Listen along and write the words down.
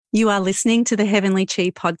You are listening to the Heavenly Chi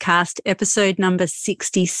podcast, episode number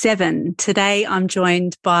 67. Today, I'm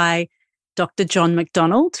joined by Dr. John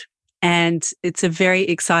McDonald, and it's a very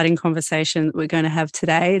exciting conversation that we're going to have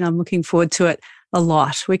today, and I'm looking forward to it a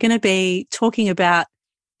lot. We're going to be talking about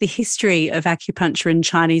the history of acupuncture in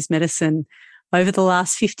Chinese medicine over the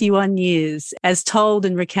last 51 years, as told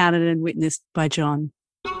and recounted and witnessed by John.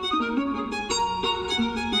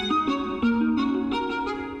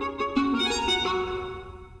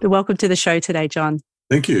 Welcome to the show today, John.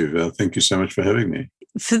 Thank you. Thank you so much for having me.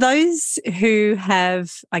 For those who have,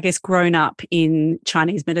 grown up in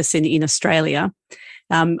Chinese medicine in Australia,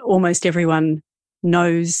 almost everyone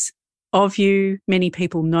knows of you. Many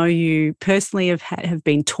people know you personally, have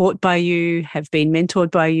been taught by you, have been mentored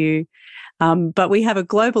by you. But we have a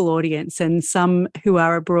global audience, and some who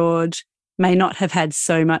are abroad may not have had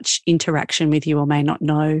so much interaction with you or may not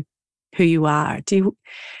know who you are.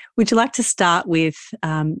 Would you like to start with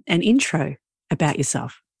an intro about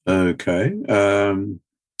yourself? Okay.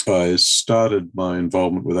 I started my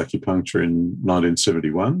involvement with acupuncture in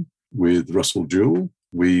 1971 with Russell Jewell.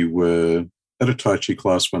 We were at a Tai Chi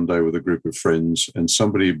class one day with a group of friends, and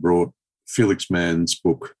somebody brought Felix Mann's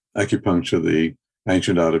book, Acupuncture, the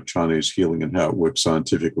Ancient Art of Chinese Healing and How It Works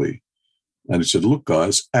Scientifically. And he said, "Look,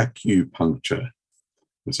 guys, acupuncture."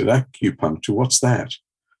 I said, "Acupuncture, what's that?"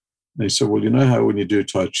 And he said, "Well, you know how when you do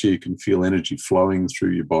Tai Chi, you can feel energy flowing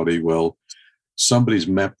through your body? Well, somebody's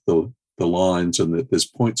mapped the lines, and there's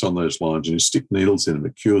points on those lines, and you stick needles in them,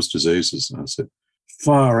 it cures diseases." And I said,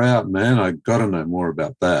 "Far out, man, I got to know more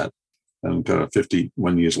about that." And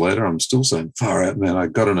 51 years later, I'm still saying, "Far out, man, I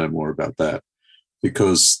got to know more about that."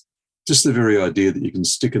 Because just the very idea that you can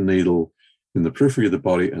stick a needle in the periphery of the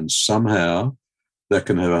body and somehow that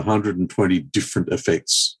can have 120 different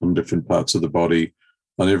effects on different parts of the body,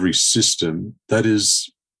 on every system, that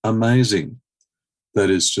is amazing. That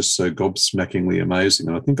is just so gobsmackingly amazing.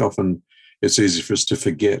 And I think often it's easy for us to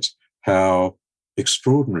forget how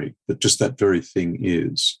extraordinary that very thing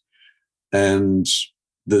is. And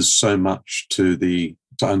there's so much to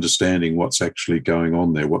understanding what's actually going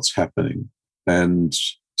on there, what's happening. And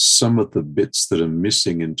some of the bits that are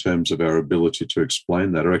missing in terms of our ability to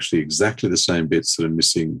explain that are actually exactly the same bits that are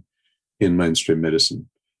missing in mainstream medicine.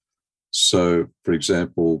 So, for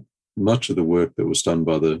example, much of the work that was done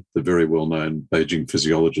by the very well-known Beijing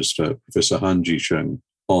physiologist, Professor Han Jisheng,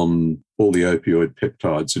 on all the opioid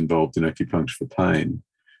peptides involved in acupuncture for pain,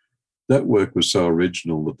 that work was so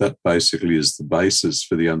original that basically is the basis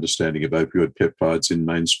for the understanding of opioid peptides in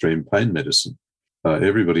mainstream pain medicine.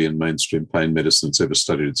 Everybody in mainstream pain medicine that's ever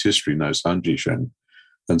studied its history knows Han Jisheng.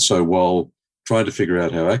 And so while trying to figure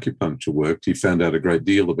out how acupuncture worked, he found out a great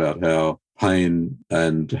deal about how pain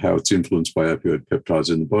and how it's influenced by opioid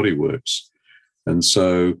peptides in the body works. And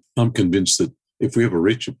so I'm convinced that if we ever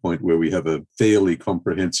reach a point where we have a fairly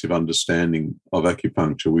comprehensive understanding of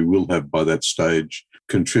acupuncture, we will have by that stage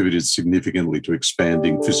contributed significantly to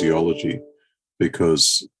expanding physiology,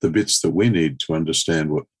 because the bits that we need to understand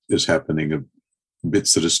what is happening are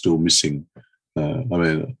bits that are still missing.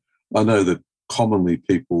 I know that commonly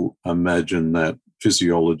people imagine that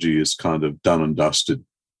physiology is kind of done and dusted,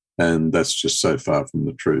 and that's just so far from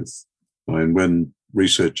the truth. When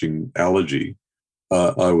researching allergy,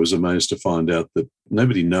 I was amazed to find out that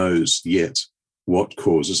nobody knows yet what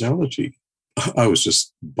causes allergy. I was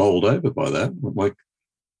just bowled over by that. I'm like,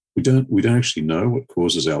 we don't actually know what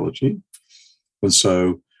causes allergy. And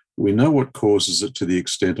so we know what causes it to the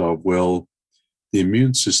extent of, well, the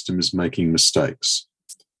immune system is making mistakes.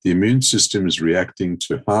 The immune system is reacting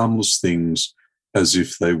to harmless things as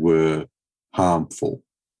if they were harmful.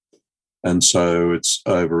 And so it's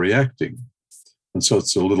overreacting. And so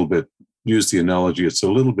it's a little bit, use the analogy, it's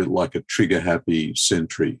a little bit like a trigger-happy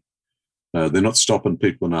sentry. They're not stopping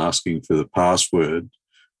people and asking for the password.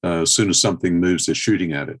 As soon as something moves, they're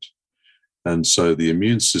shooting at it. And so the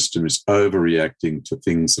immune system is overreacting to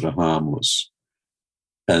things that are harmless.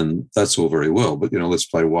 And that's all very well, but, let's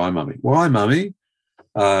play Why Mummy. Why Mummy?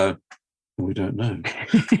 We don't know.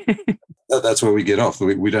 That's where we get off.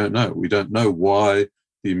 We don't know. We don't know why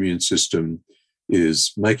the immune system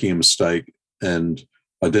is making a mistake and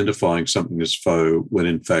identifying something as foe when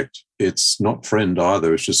in fact it's not friend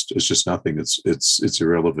either. It's just nothing. It's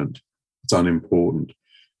irrelevant. It's unimportant.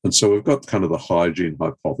 And so we've got kind of the hygiene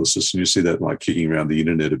hypothesis, and you see that like kicking around the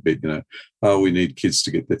internet a bit, we need kids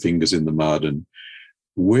to get their fingers in the mud. And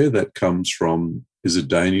where that comes from is a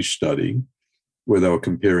Danish study where they were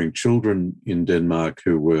comparing children in Denmark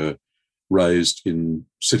who were raised in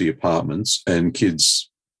city apartments and kids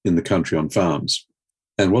in the country on farms.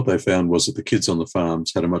 And what they found was that the kids on the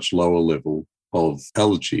farms had a much lower level of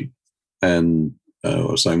allergy. And I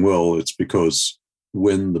was saying, well, it's because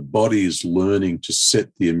when the body is learning to set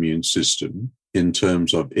the immune system in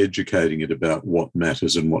terms of educating it about what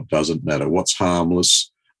matters and what doesn't matter, what's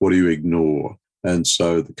harmless, what do you ignore? And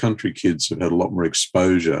so the country kids have had a lot more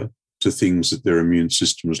exposure to things that their immune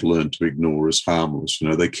system has learned to ignore as harmless.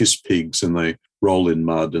 They kiss pigs and they roll in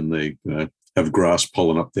mud and they have grass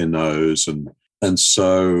pollen up their nose. And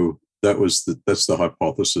so that's the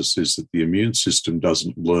hypothesis, is that the immune system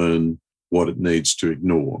doesn't learn what it needs to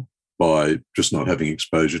ignore by just not having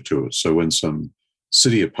exposure to it. So when some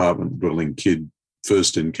city apartment dwelling kid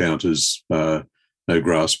first encounters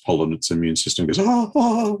grass pollen, its immune system goes,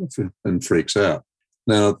 and freaks out.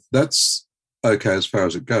 Now, that's okay as far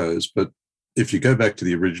as it goes, but if you go back to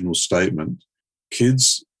the original statement,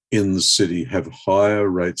 kids in the city have higher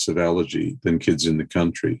rates of allergy than kids in the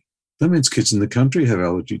country. That means kids in the country have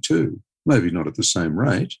allergy too. Maybe not at the same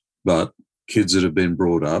rate, but kids that have been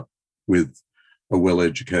brought up with a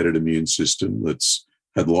well-educated immune system that's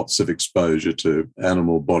had lots of exposure to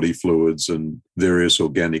animal body fluids and various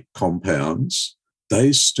organic compounds,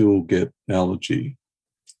 they still get allergy.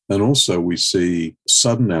 And also we see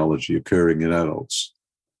sudden allergy occurring in adults.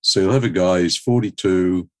 So you'll have a guy, he's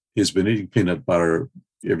 42, he's been eating peanut butter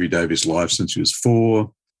every day of his life since he was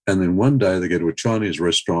 4, and then one day they go to a Chinese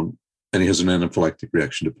restaurant and he has an anaphylactic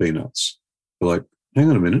reaction to peanuts. They're like, hang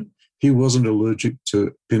on a minute, he wasn't allergic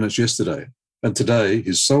to peanuts yesterday. And today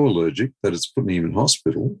he's so allergic that it's putting him in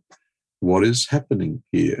hospital. What is happening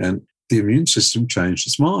here? And the immune system changed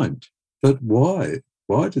its mind. But why?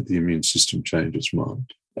 Why did the immune system change its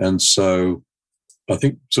mind? And so I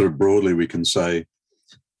think sort of broadly we can say,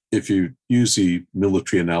 if you use the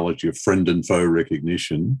military analogy of friend and foe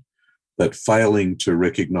recognition, that failing to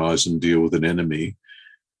recognize and deal with an enemy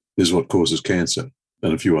is what causes cancer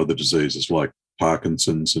and a few other diseases like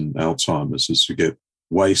Parkinson's and Alzheimer's, is you get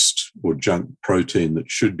waste or junk protein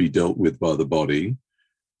that should be dealt with by the body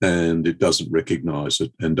and it doesn't recognize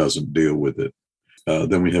it and doesn't deal with it.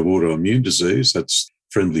 Then we have autoimmune disease, that's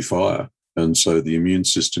friendly fire. And so the immune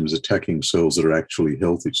system is attacking cells that are actually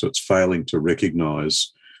healthy. So it's failing to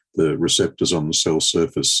recognize the receptors on the cell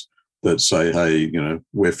surface that say, hey,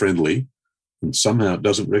 we're friendly. And somehow it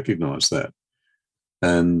doesn't recognize that.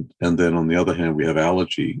 And then on the other hand, we have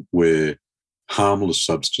allergy, where harmless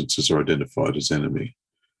substances are identified as enemy.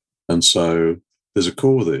 And so there's a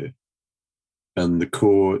core there. And the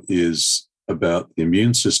core is about the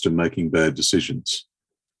immune system making bad decisions.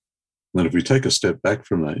 And if we take a step back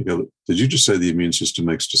from that, you go, did you just say the immune system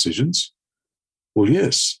makes decisions? Well,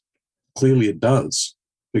 yes, clearly it does,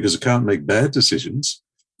 because it can't make bad decisions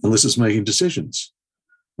unless it's making decisions.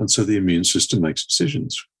 And so the immune system makes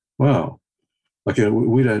decisions. Wow. Like,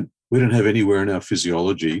 we don't have anywhere in our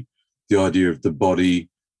physiology the idea of the body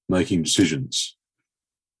making decisions.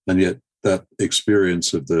 And yet that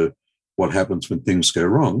experience of what happens when things go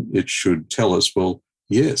wrong, it should tell us, well,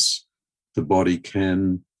 yes, the body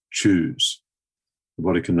can choose. The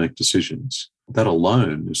body can make decisions. That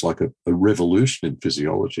alone is like a revolution in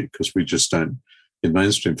physiology, because we just don't, in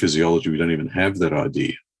mainstream physiology, we don't even have that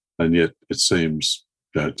idea. And yet it seems,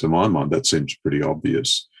 to my mind, that seems pretty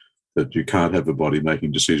obvious, that you can't have a body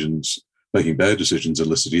making bad decisions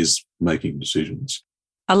unless it is making decisions.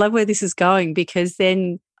 I love where this is going, because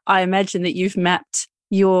then I imagine that you've mapped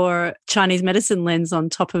your Chinese medicine lens on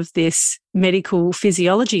top of this medical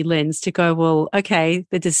physiology lens to go, well, okay,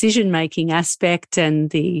 the decision-making aspect and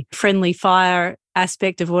the friendly fire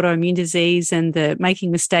aspect of autoimmune disease and the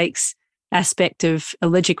making mistakes aspect of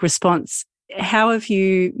allergic response. How have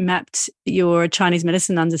you mapped your Chinese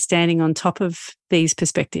medicine understanding on top of these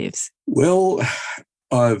perspectives? Well,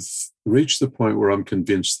 I've reached the point where I'm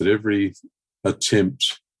convinced that every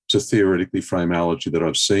attempt to theoretically frame allergy that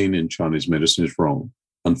I've seen in Chinese medicine is wrong.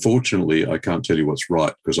 Unfortunately, I can't tell you what's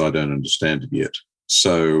right because I don't understand it yet.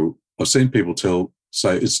 So I've seen people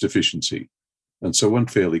say it's deficiency. And so one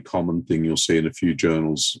fairly common thing you'll see in a few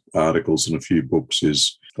journals, articles, and a few books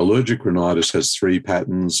is allergic rhinitis has 3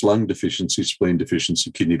 patterns: lung deficiency, spleen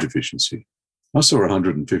deficiency, kidney deficiency. I saw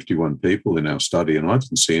 151 people in our study and I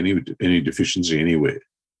didn't see any deficiency anywhere,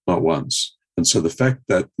 not once. And so the fact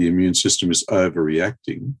that the immune system is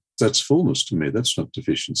overreacting, that's fullness to me. That's not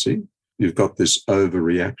deficiency. You've got this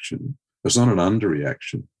overreaction. It's not an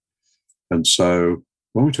underreaction. And so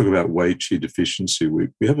when we talk about Wei Qi deficiency, we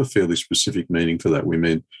have a fairly specific meaning for that. We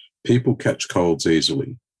mean people catch colds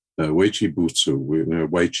easily. Wei Qi Butsu,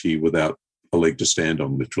 Wei Qi without a leg to stand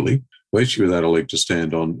on, literally. Wei Qi without a leg to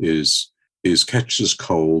stand on is catches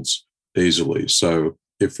colds easily. So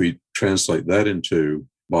if we translate that into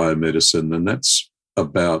biomedicine, then that's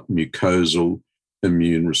about mucosal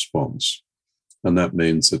immune response. And that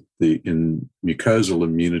means that in mucosal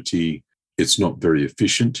immunity, it's not very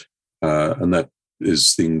efficient. And that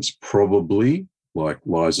is things probably like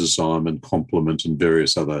lysozyme and complement and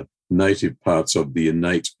various other native parts of the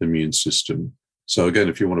innate immune system. So again,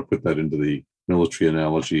 if you want to put that into the military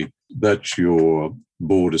analogy, that's your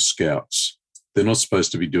border scouts. They're not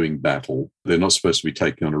supposed to be doing battle. They're not supposed to be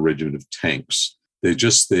taking on a regiment of tanks. They're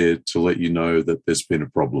just there to let you know that there's been a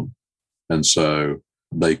problem. And so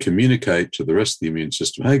they communicate to the rest of the immune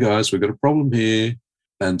system, hey guys, we've got a problem here.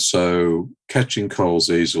 And so catching colds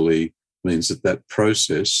easily means that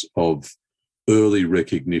process of early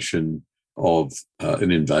recognition of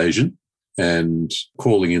an invasion and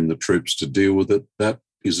calling in the troops to deal with it, that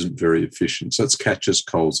isn't very efficient. So that's catches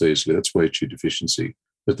colds easily. That's Wei Qi deficiency.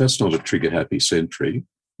 But that's not a trigger-happy sentry,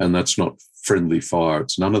 and that's not friendly fire.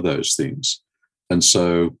 It's none of those things. And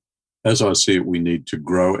so, as I see it, we need to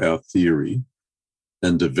grow our theory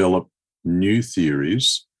and develop new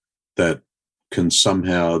theories that can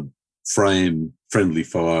somehow frame friendly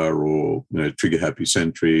fire or trigger-happy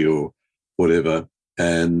sentry or whatever.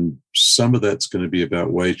 And some of that's going to be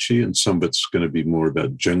about Wei Qi, and some of it's going to be more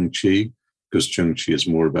about Zheng Qi, because Zheng Qi is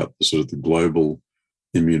more about the sort of the global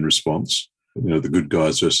immune response. The good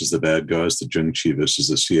guys versus the bad guys, the Zheng Qi versus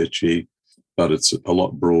the Xie Qi, but it's a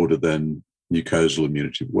lot broader than mucosal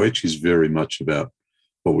immunity. Wei Qi is very much about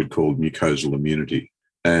what we'd call mucosal immunity.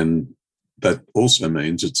 And that also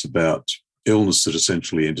means it's about illness that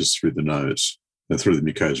essentially enters through the nose, through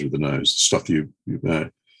the mucosa of the nose, the stuff you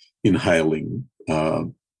inhaling.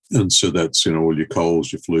 And so that's, all your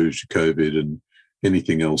colds, your flus, your COVID, and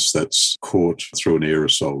anything else that's caught through an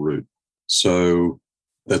aerosol route. So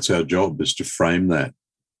that's our job, is to frame that.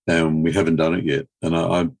 And we haven't done it yet. And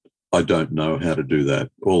I don't know how to do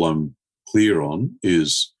that. All I'm clear on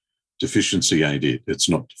is deficiency ain't it. It's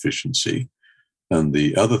not deficiency. And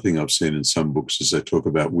the other thing I've seen in some books is they talk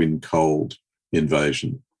about wind-cold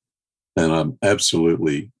invasion. And I'm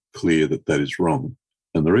absolutely clear that that is wrong.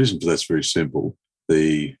 And the reason for that's very simple.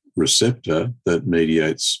 The receptor that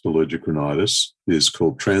mediates allergic rhinitis is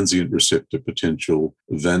called transient receptor potential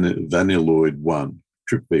vanilloid 1,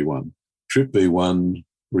 TRPV1. TRPV1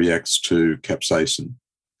 reacts to capsaicin,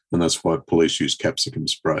 and that's why police use capsicum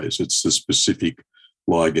sprays. It's the specific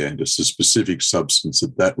ligand, it's the specific substance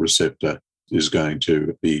that receptor is going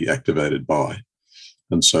to be activated by.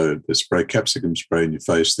 And so they spray capsicum spray in your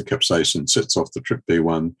face, the capsaicin sets off the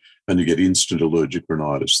TRPV1, and you get instant allergic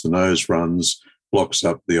rhinitis. The nose runs, blocks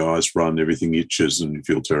up, the eyes run, everything itches, and you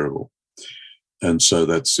feel terrible. And so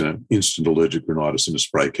that's instant allergic rhinitis in a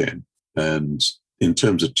spray can. And in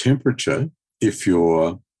terms of temperature, if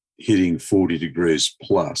you're hitting 40 degrees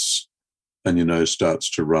plus and your nose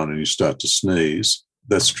starts to run and you start to sneeze,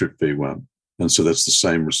 that's TRPV1. And so that's the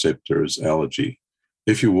same receptor as allergy.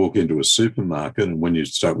 If you walk into a supermarket and when you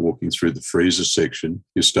start walking through the freezer section,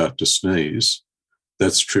 you start to sneeze,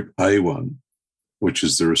 that's TRPA1, which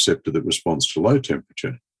is the receptor that responds to low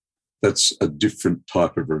temperature. That's a different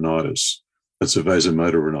type of rhinitis. That's a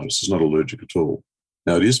vasomotor rhinitis. It's not allergic at all.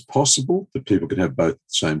 Now, it is possible that people can have both at the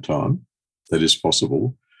same time. That is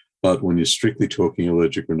possible. But when you're strictly talking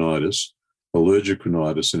allergic rhinitis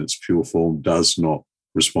in its pure form does not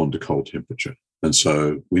respond to cold temperature. And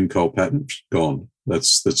so wind-cold pattern, gone.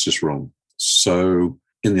 That's just wrong. So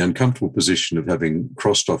in the uncomfortable position of having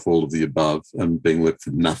crossed off all of the above and being left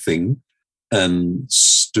with nothing and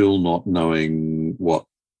still not knowing what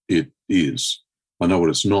it is. I know what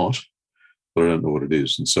it's not, but I don't know what it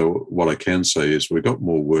is. And so what I can say is we've got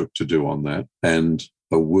more work to do on that, and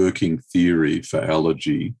a working theory for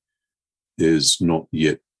allergy is not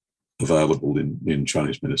yet available in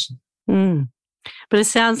Chinese medicine. Mm. But it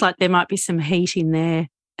sounds like there might be some heat in there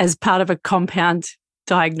as part of a compound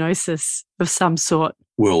diagnosis of some sort.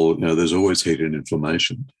 Well, there's always heat and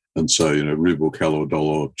inflammation. And so, rubor, calor,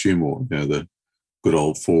 dolor, tumor, the good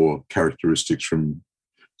old 4 characteristics from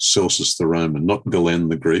Celsus the Roman, not Galen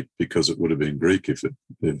the Greek, because it would have been Greek if it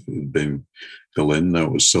had been Galen. No,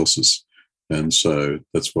 it was Celsus. And so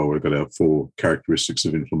that's why we've got our 4 characteristics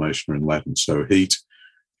of inflammation in Latin. So heat,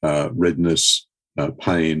 redness,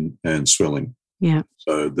 pain, and swelling. Yeah.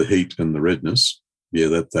 So the heat and the redness,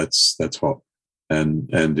 that's hot. And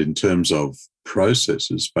in terms of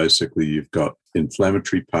processes, basically you've got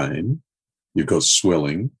inflammatory pain, you've got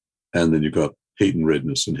swelling, and then you've got heat and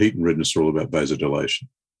redness. And heat and redness are all about vasodilation.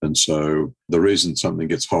 And so the reason something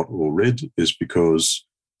gets hot or red is because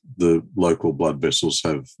the local blood vessels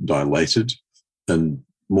have dilated and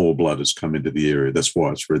more blood has come into the area. That's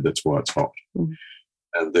why it's red, that's why it's hot. Mm.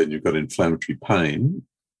 And then you've got inflammatory pain,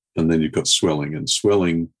 and then you've got swelling. And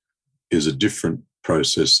swelling is a different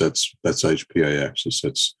process. That's HPA axis.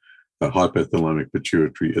 hypothalamic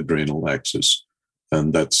pituitary adrenal axis.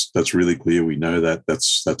 And that's really clear. We know that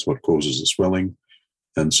that's what causes the swelling.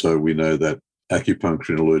 And so we know that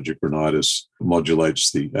acupuncture in allergic rhinitis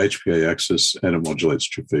modulates the HPA axis and it modulates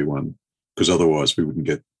TRPV1, because otherwise we wouldn't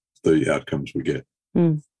get the outcomes we get.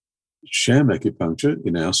 Mm. Sham acupuncture,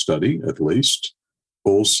 in our study at least,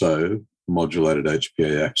 also modulated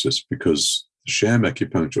HPA axis, because the sham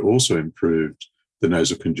acupuncture also improved the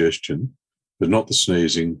nasal congestion, but not the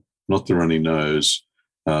sneezing, not the runny nose,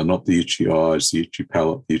 not the itchy eyes, the itchy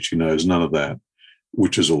palate, the itchy nose, none of that,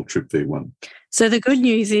 which is all TRPV1. So the good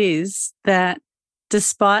news is that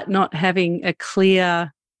despite not having a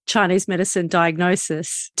clear Chinese medicine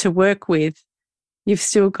diagnosis to work with, you've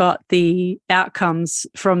still got the outcomes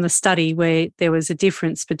from the study where there was a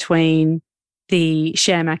difference between the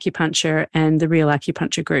sham acupuncture and the real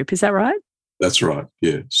acupuncture group. Is that right? That's right,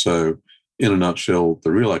 yeah. So in a nutshell,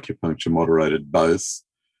 the real acupuncture moderated both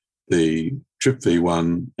the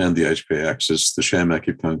TRPV1 and the HPA axis. The sham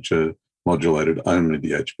acupuncture modulated only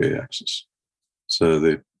the HPA axis. So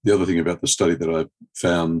the other thing about the study that I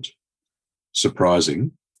found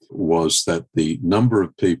surprising was that the number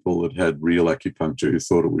of people that had real acupuncture who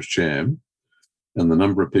thought it was sham and the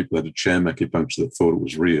number of people that had sham acupuncture that thought it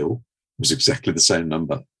was real was exactly the same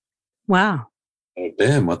number. Wow. Oh,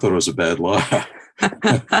 damn, I thought I was a bad liar.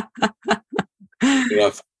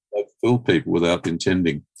 I fooled people without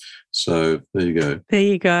intending. So there you go. There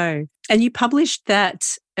you go. And you published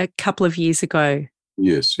that a couple of years ago.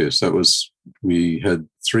 Yes. We had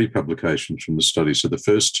 3 publications from the study. So the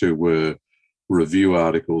first 2 were review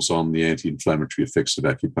articles on the anti-inflammatory effects of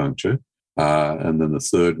acupuncture. And then the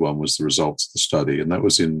third one was the results of the study. And that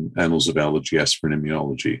was in Annals of Allergy, Aspirin,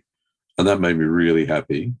 Immunology. And that made me really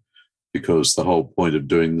happy, because the whole point of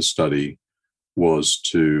doing the study was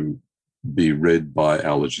to be read by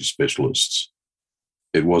allergy specialists.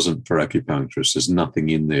 It wasn't for acupuncturists. There's nothing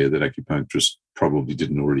in there that acupuncturists probably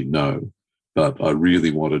didn't already know. But I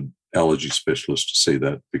really wanted allergy specialists to see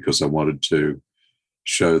that, because I wanted to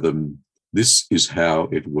show them this is how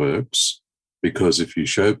it works, because if you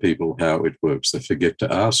show people how it works, they forget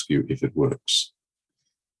to ask you if it works.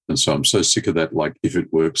 And so I'm so sick of that, like, if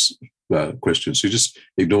it works question. So you just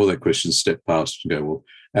ignore that question, step past and go, well,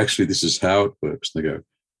 actually, this is how it works. And they go,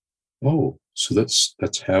 oh, so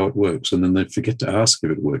that's how it works. And then they forget to ask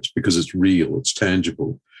if it works, because it's real, it's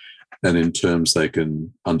tangible, and in terms they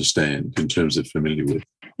can understand, in terms they're familiar with.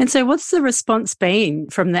 And so what's the response been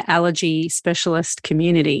from the allergy specialist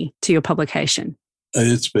community to your publication?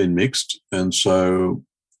 It's been mixed. And so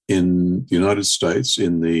in the United States,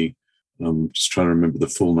 I'm just trying to remember the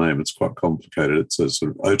full name, it's quite complicated. It's a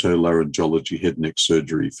sort of Otolaryngology Head Neck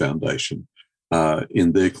Surgery Foundation.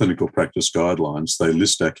 In their clinical practice guidelines, they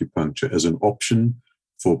list acupuncture as an option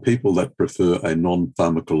for people that prefer a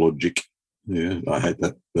non-pharmacologic. Yeah, I hate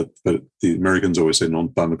that, but the Americans always say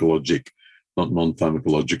non-pharmacologic, not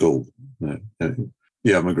non-pharmacological.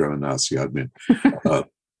 Yeah, I'm a growing Nazi, I admit.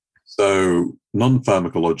 So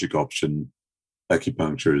non-pharmacologic option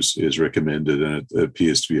acupuncture is recommended, and it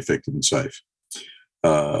appears to be effective and safe.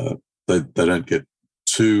 They don't get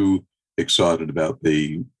too excited about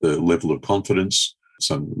the level of confidence,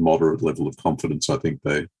 some moderate level of confidence, I think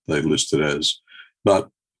they list it as, but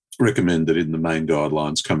recommended in the main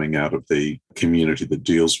guidelines coming out of the community that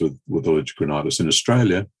deals with allergic rhinitis. In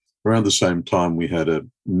Australia, around the same time, we had a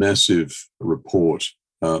massive report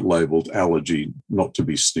labelled allergy not to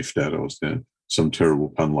be sniffed at, or some terrible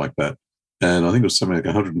pun like that. And I think it was something like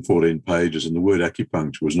 114 pages, and the word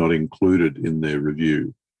acupuncture was not included in their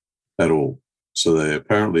review at all. So they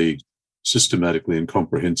apparently systematically and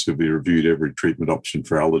comprehensively reviewed every treatment option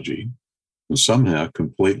for allergy, and somehow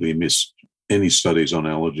completely missed any studies on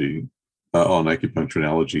allergy, on acupuncture and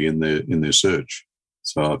allergy in their search.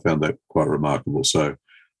 So I found that quite remarkable. So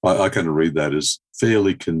I kind of read that as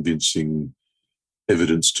fairly convincing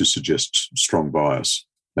evidence to suggest strong bias.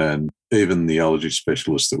 And even the allergy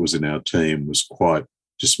specialist that was in our team was quite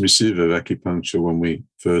dismissive of acupuncture when we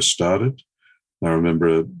first started. I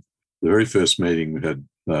remember the very first meeting we had,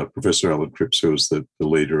 Professor Alan Cripps, who was the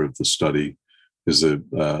leader of the study, is an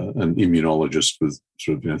immunologist with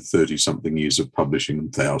sort of 30-something years of publishing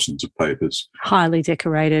and thousands of papers. Highly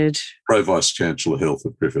decorated. Pro-Vice-Chancellor Health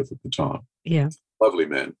of Griffith at the time. Yeah. Lovely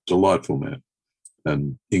man, delightful man,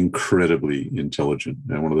 and incredibly intelligent,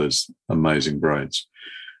 one of those amazing brains.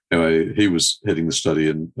 Anyway, he was heading the study,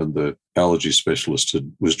 and the allergy specialist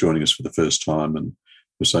was joining us for the first time, and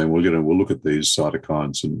was saying, well, we'll look at these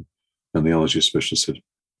cytokines, and the allergy specialist said,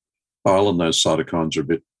 oh, Alan, those cytokines are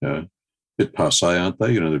a bit passé, aren't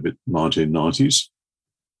they? They're a bit 1990s.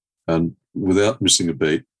 And without missing a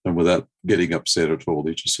beat and without getting upset at all,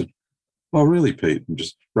 he just said, oh, really, Pete? And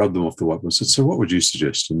just rubbed them off the whiteboard. I said, so what would you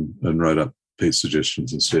suggest? And wrote up Pete's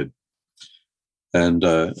suggestions and said, and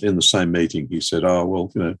in the same meeting, he said, oh,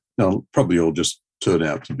 well, they'll probably all just turn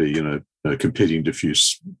out to be, competing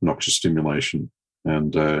diffuse noxious stimulation.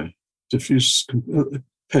 And diffuse,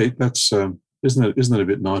 Pete, that's, isn't it a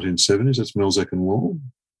bit 1970s? That's Milzek and Wall.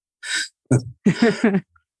 The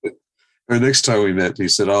next time we met, he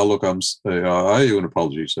said, oh, look, I owe you an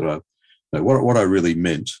apology. He said, what I really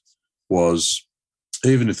meant was,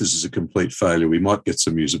 even if this is a complete failure, we might get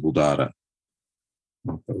some usable data.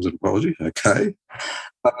 Well, that was an apology. Okay.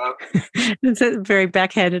 It's a very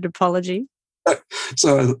backhanded apology.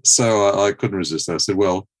 So I couldn't resist. I said,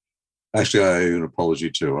 well, actually, I owe you an apology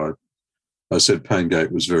too. I said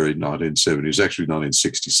Paingate was very 1970s, actually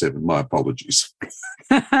 1967. My apologies.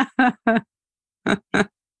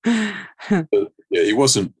 But, yeah, he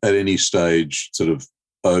wasn't at any stage sort of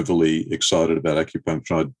overly excited about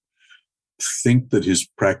acupuncture. I think that his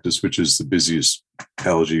practice, which is the busiest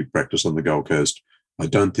allergy practice on the Gold Coast, I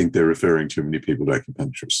don't think they're referring too many people to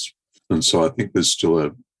acupuncturists. And so I think there's still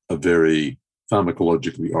a very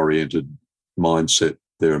pharmacologically oriented mindset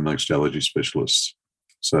there amongst allergy specialists.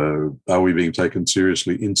 So are we being taken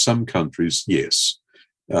seriously? In some countries, yes.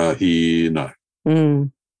 Here, no.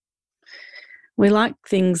 Mm. We like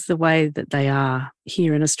things the way that they are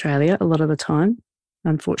here in Australia a lot of the time,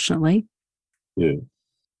 unfortunately. Yeah.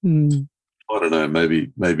 Mm. I don't know.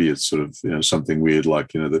 Maybe it's sort of something weird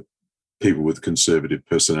like that people with conservative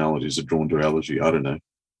personalities are drawn to allergy. I don't know.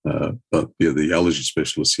 But yeah, the allergy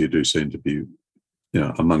specialists here do seem to be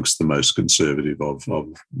amongst the most conservative of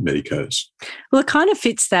medicos. Well, it kind of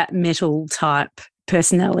fits that metal type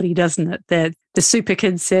personality, doesn't it? They're the super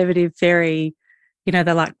conservative, very, they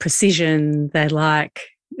like precision. They like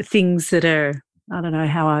things that are, I don't know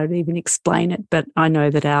how I would even explain it, but I know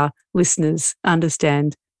that our listeners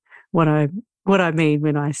understand what I mean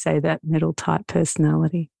when I say that metal type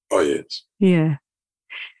personality. Oh, yes. Yeah.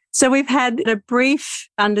 So we've had a brief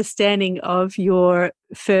understanding of your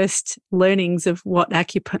first learnings of what that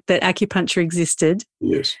acupuncture existed.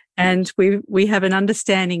 Yes. And we have an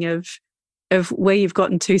understanding of where you've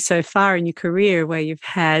gotten to so far in your career, where you've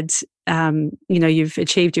had, you've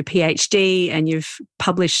achieved your PhD and you've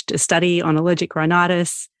published a study on allergic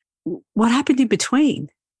rhinitis. What happened in between?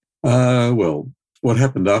 Well, what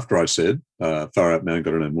happened after I said, far out man,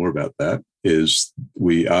 got to know more about that, is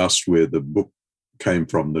we asked where the book came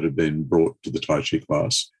from that had been brought to the Tai Chi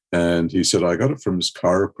class. And he said, I got it from this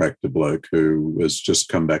chiropractor bloke who has just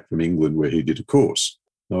come back from England where he did a course.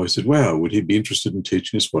 And I said, wow, would he be interested in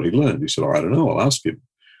teaching us what he learned? He said, I don't know, I'll ask him.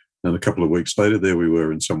 And a couple of weeks later, there we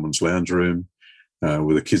were in someone's lounge room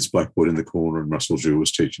with a kid's blackboard in the corner, and Russell Jewell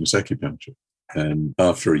was teaching us acupuncture. And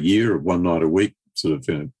after a year of one night a week, sort of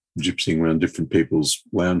gypsying around different people's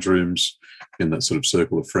lounge rooms in that sort of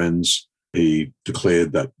circle of friends, he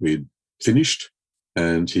declared that we'd finished.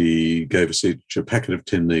 And he gave us each a packet of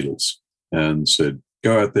 10 needles and said,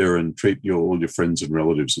 go out there and treat all your friends and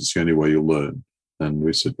relatives. It's the only way you'll learn. And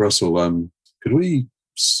we said, Russell, could we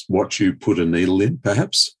watch you put a needle in,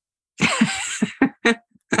 perhaps?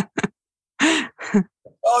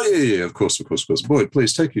 Oh, yeah, of course. Boyd,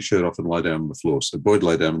 please take your shirt off and lie down on the floor. So Boyd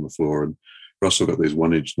lay down on the floor and Russell got these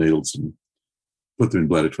 1-inch needles and put them in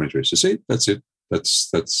bladder 23. So see, that's it.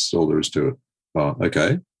 That's all there is to it. Oh,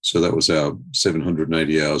 okay. So that was our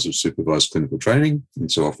 780 hours of supervised clinical training,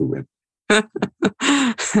 and so off we went.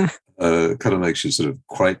 Kind of makes you sort of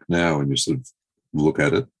quake now when you sort of look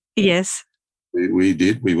at it. Yes. We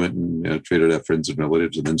did. We went and treated our friends and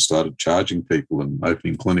relatives and then started charging people and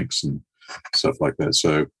opening clinics and stuff like that.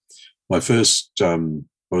 So my first, I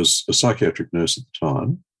was a psychiatric nurse at the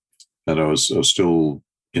time, and I was still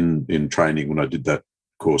in training when I did that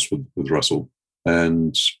course with Russell.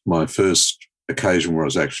 And my first occasion where I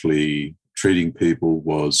was actually treating people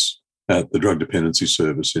was at the Drug Dependency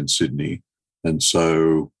Service in Sydney. And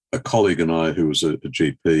so a colleague and I, who was a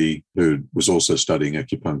GP, who was also studying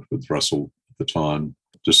acupuncture with Russell at the time,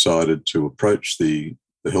 decided to approach the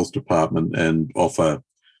health department and offer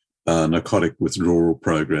a narcotic withdrawal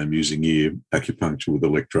program using ear acupuncture with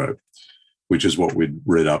electrode, which is what we'd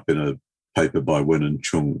read up in a paper by Wen and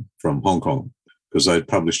Chung from Hong Kong, because they'd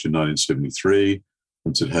published in 1973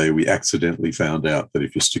 and said, hey, we accidentally found out that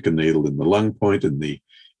if you stick a needle in the lung point and the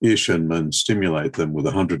ear shen and stimulate them with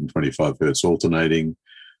 125 hertz alternating,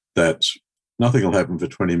 that nothing will happen for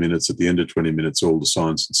 20 minutes. At the end of 20 minutes, all the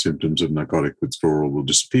signs and symptoms of narcotic withdrawal will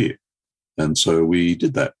disappear. And so we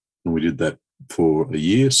did that. And we did that for a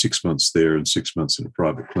year, 6 months there and 6 months in a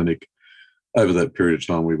private clinic. Over that period of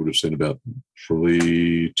time, we would have seen about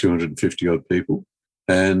probably 250 odd people.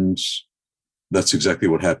 And that's exactly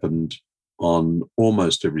what happened on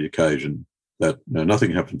almost every occasion that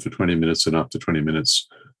nothing happened for 20 minutes, and after 20 minutes,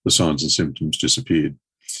 the signs and symptoms disappeared.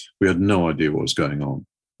 We had no idea what was going on.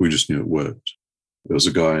 We just knew it worked. There was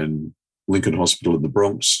a guy in Lincoln Hospital in the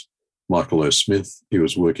Bronx, Michael O. Smith. He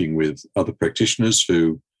was working with other practitioners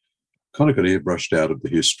who kind of got airbrushed out of the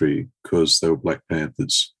history because they were Black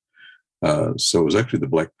Panthers. So it was actually the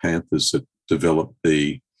Black Panthers that developed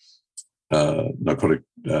the narcotic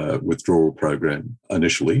withdrawal program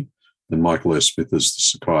initially. And Michael O. Smith, as the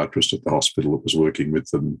psychiatrist at the hospital that was working with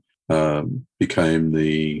them, became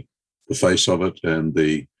the face of it, and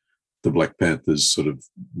the Black Panthers sort of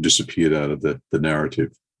disappeared out of the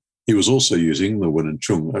narrative. He was also using the Win and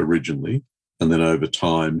Chung originally, and then over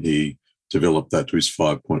time he developed that to his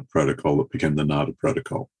 5-point protocol that became the NADA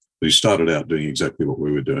protocol. But he started out doing exactly what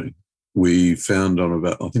we were doing. We found on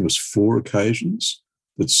about, I think it was 4 occasions,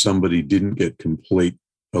 that somebody didn't get complete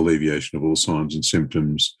alleviation of all signs and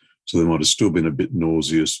symptoms. So they might have still been a bit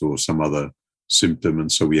nauseous or some other symptom.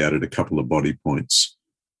 And so we added a couple of body points,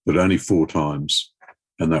 but only 4 times.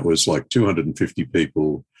 And that was like 250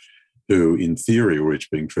 people who, in theory, were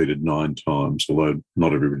each being treated 9 times, although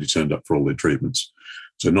not everybody turned up for all their treatments.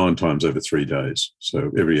 So 9 times over 3 days.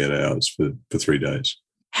 So every 8 hours for 3 days.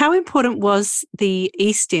 How important was the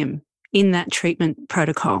eStim in that treatment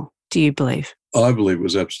protocol, do you believe? I believe it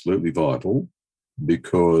was absolutely vital,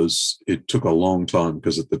 because it took a long time,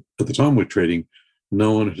 because at the time we're treating,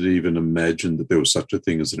 no one had even imagined that there was such a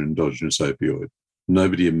thing as an endogenous opioid.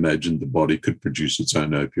 Nobody imagined the body could produce its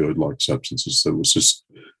own opioid-like substances. So it was just,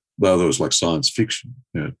 well, there was like science fiction.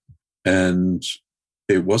 And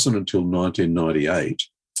it wasn't until 1998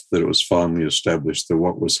 that it was finally established that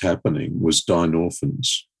what was happening was dynorphins,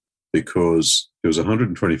 because it was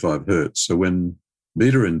 125 hertz. So when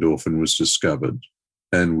beta endorphin was discovered,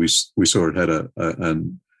 and we saw it had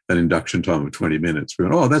an induction time of 20 minutes, we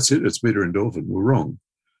went, oh, that's it, it's beta endorphin. We're wrong,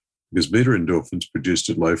 because beta endorphins produced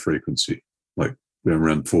at low frequency, like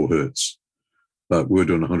around 4 hertz, but we were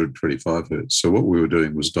doing 125 hertz. So what we were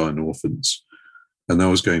doing was dynorphins, and that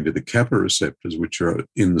was going to the kappa receptors, which are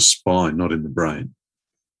in the spine, not in the brain.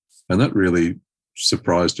 And that really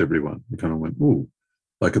surprised everyone. We kind of went, oh,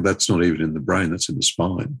 like that's not even in the brain, that's in the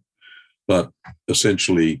spine. But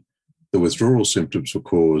essentially, the withdrawal symptoms were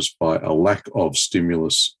caused by a lack of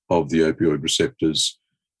stimulus of the opioid receptors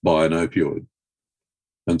by an opioid.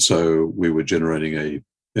 And so we were generating a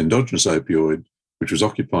endogenous opioid, which was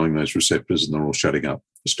occupying those receptors, and they're all shutting up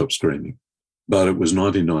to stop screaming. But it was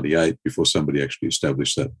 1998 before somebody actually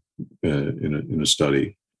established that in a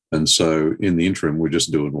study. And so in the interim, we're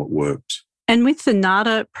just doing what worked. And with the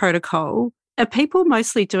NADA protocol, are people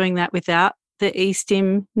mostly doing that without the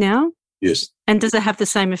eStim now? Yes. And does it have the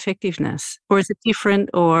same effectiveness, or is it different?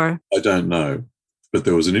 Or I don't know, but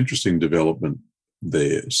there was an interesting development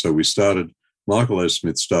there. So Michael O.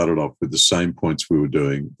 Smith started off with the same points we were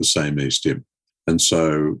doing, the same eStim. And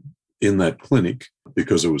so in that clinic,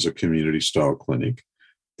 because it was a community-style clinic,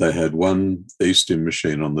 they had one eStim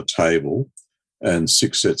machine on the table and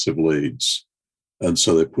 6 sets of leads. And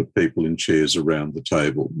so they put people in chairs around the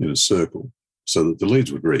table in a circle so that the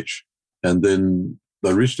leads would reach. And then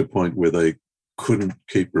they reached a point where they couldn't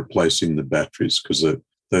keep replacing the batteries, because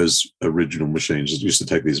those original machines used to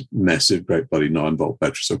take these massive, great bloody 9-volt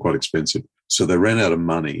batteries, so quite expensive. So they ran out of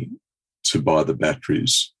money to buy the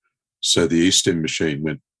batteries. So the eStim machine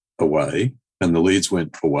went away and the leads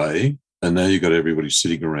went away. And now you've got everybody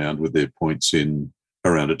sitting around with their points in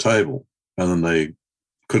around a table. And then they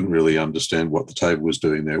couldn't really understand what the table was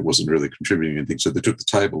doing there. It wasn't really contributing anything. So they took the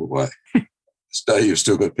table away. Today you've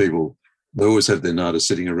still got people, they always have their NADA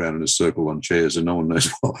sitting around in a circle on chairs, and no one knows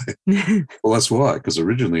why. Well, that's why, because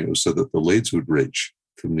originally it was so that the leads would reach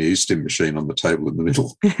from the eStim machine on the table in the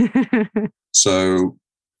middle. So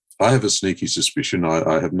I have a sneaky suspicion.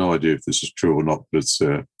 I have no idea if this is true or not, but it's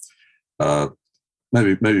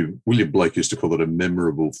maybe William Blake used to call it a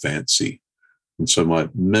memorable fancy. And so my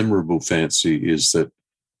memorable fancy is that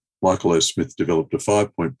Michael O. Smith developed a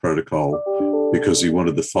 5-point protocol because he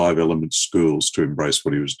wanted the 5-element schools to embrace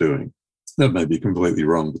what he was doing. That may be completely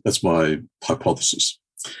wrong, but that's my hypothesis.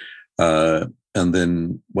 And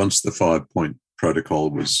then once the 5-point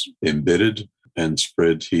protocol was embedded and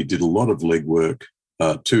spread, he did a lot of legwork,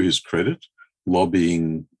 to his credit,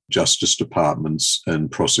 lobbying justice departments and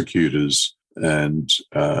prosecutors and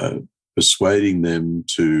persuading them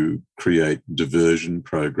to create diversion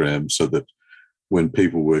programs so that when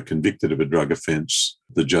people were convicted of a drug offence,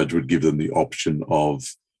 the judge would give them the option of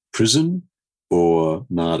prison or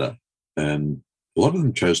NADA. And a lot of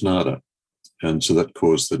them chose NADA. And so that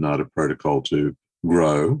caused the NADA protocol to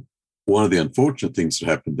grow. One of the unfortunate things that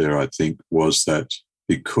happened there, I think, was that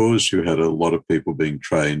because you had a lot of people being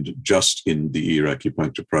trained just in the ear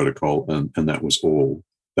acupuncture protocol, and that was all.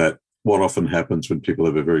 That what often happens when people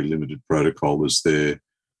have a very limited protocol is their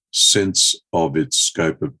sense of its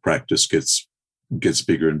scope of practice gets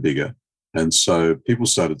bigger and bigger. And so people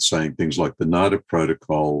started saying things like the NADA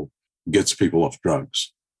protocol gets people off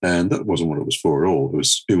drugs. And that wasn't what it was for at all.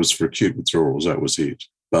 It was for acute withdrawals. That was it.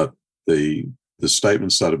 But the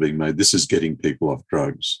statement started being made, this is getting people off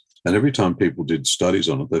drugs. And every time people did studies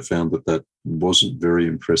on it, they found that wasn't very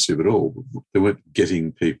impressive at all. They weren't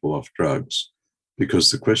getting people off drugs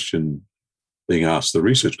because the question being asked, the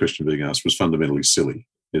research question being asked was fundamentally silly,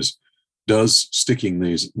 is does sticking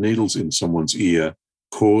these needles in someone's ear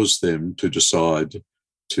cause them to decide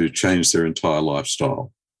to change their entire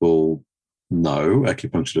lifestyle? Well, no,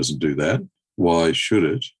 acupuncture doesn't do that. Why should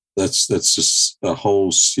it? That's just a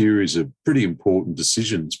whole series of pretty important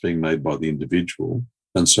decisions being made by the individual.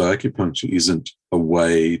 And so acupuncture isn't a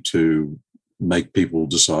way to make people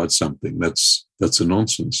decide something. That's a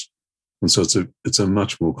nonsense. And so it's a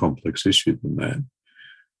much more complex issue than that.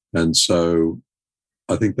 And so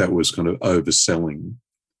I think that was kind of overselling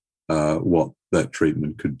what that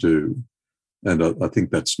treatment could do. And I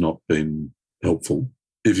think that's not been helpful.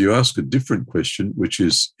 If you ask a different question, which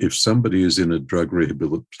is if somebody is in a drug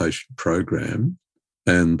rehabilitation program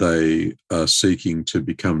and they are seeking to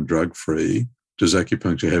become drug-free, does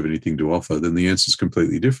acupuncture have anything to offer? Then the answer is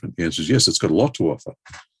completely different. The answer is yes, it's got a lot to offer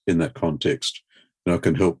in that context. And it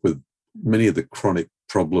can help with many of the chronic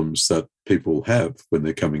problems that people have when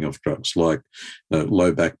they're coming off drugs, like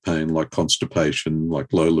low back pain, like constipation,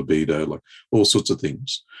 like low libido, like all sorts of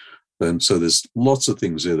things. And so there's lots of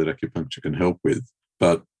things there that acupuncture can help with.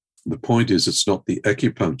 But the point is, it's not the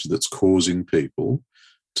acupuncture that's causing people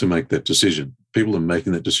to make that decision. People are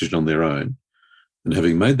making that decision on their own. And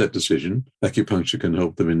having made that decision, acupuncture can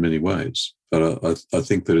help them in many ways. But I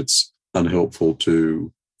think that it's unhelpful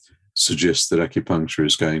to suggest that acupuncture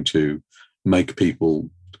is going to make people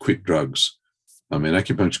quit drugs. I mean,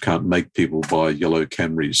 acupuncture can't make people buy yellow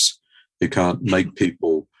Camrys. It can't make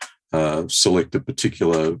people select a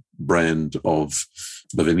particular brand of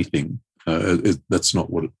anything. That's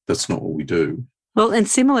not what we do. Well, and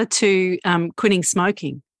similar to quitting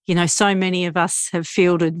smoking, so many of us have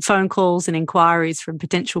fielded phone calls and inquiries from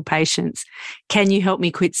potential patients. Can you help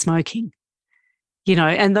me quit smoking?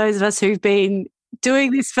 And those of us who've been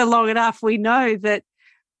doing this for long enough, we know that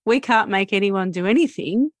we can't make anyone do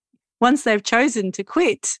anything. Once they've chosen to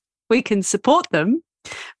quit, we can support them,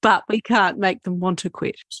 but we can't make them want to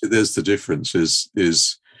quit. So there's the difference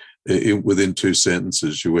is within two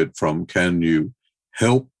sentences, you went from can you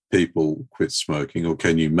help people quit smoking or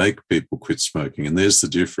can you make people quit smoking? And there's the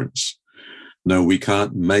difference. No, we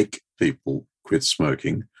can't make people quit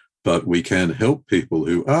smoking, but we can help people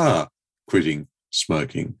who are quitting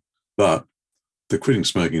smoking, but the quitting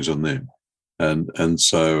smoking is on them. And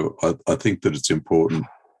so I think that it's important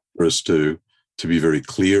for us to be very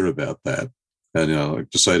clear about that. And like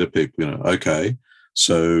to say to people, okay,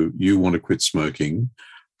 so you want to quit smoking,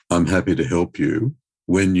 I'm happy to help you.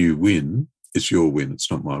 When you win, it's your win.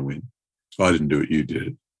 It's not my win. I didn't do it. You did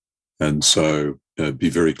it. And so be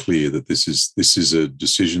very clear that this is a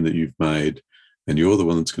decision that you've made and you're the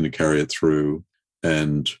one that's going to carry it through.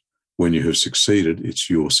 And when you have succeeded, it's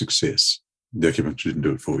your success. The acupuncture didn't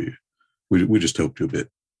do it for you. We just helped you a bit.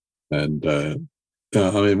 And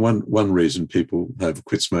one reason people have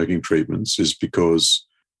quit smoking treatments is because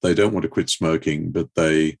they don't want to quit smoking, but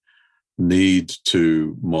they need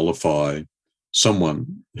to mollify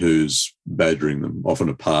someone who's badgering them, often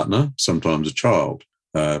a partner, sometimes a child.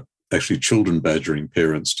 Actually, children badgering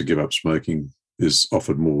parents to give up smoking is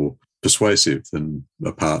often more persuasive than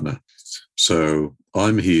a partner. So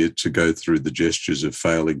I'm here to go through the gestures of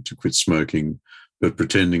failing to quit smoking, but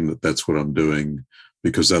pretending that that's what I'm doing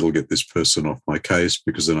because that'll get this person off my case,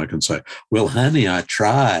 because then I can say, well, honey, I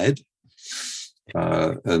tried.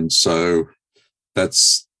 And so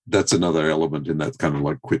that's another element in that kind of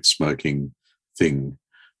like quit smoking thing.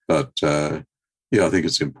 But I think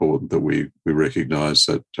it's important that we recognise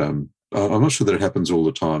that I'm not sure that it happens all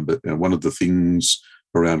the time, but one of the things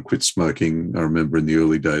around quit smoking, I remember in the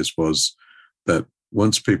early days, was that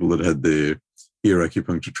once people had their ear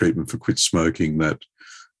acupuncture treatment for quit smoking, that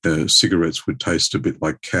cigarettes would taste a bit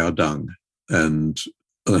like cow dung. And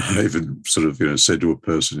I even sort of, said to a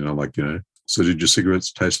person, so did your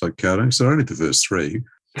cigarettes taste like cow dung? I said, only the first three.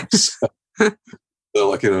 So,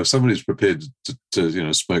 if somebody's prepared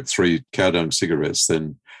to smoke 3 cow dung cigarettes,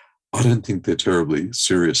 then I don't think they're terribly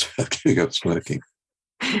serious about giving up smoking.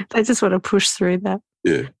 They just want to push through that.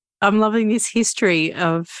 Yeah. I'm loving this history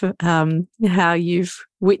of how you've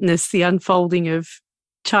witnessed the unfolding of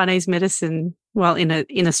Chinese medicine, well,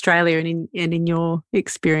 in Australia and in your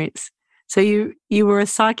experience? So you were a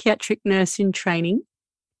psychiatric nurse in training,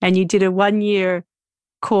 and you did a 1-year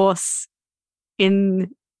course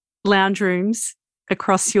in lounge rooms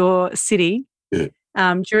across your city,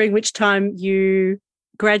 during which time you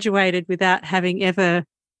graduated without having ever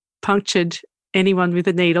punctured anyone with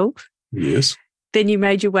a needle. Yes. Then you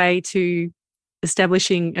made your way to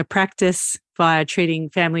establishing a practice via treating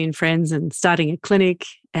family and friends and starting a clinic.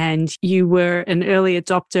 And you were an early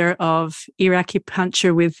adopter of ear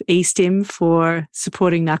acupuncture with eStim for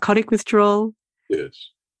supporting narcotic withdrawal. Yes.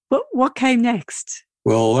 What came next?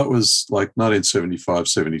 Well, that was like 1975,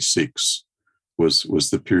 76 was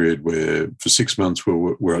the period where for 6 months we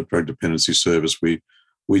were at Drug Dependency Service.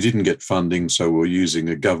 We didn't get funding, so we were using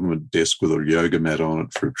a government desk with a yoga mat on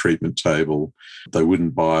it for a treatment table. They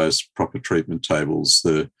wouldn't buy us proper treatment tables.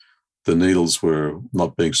 The needles were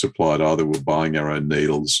not being supplied either. We were buying our own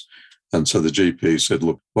needles. And so the GP said,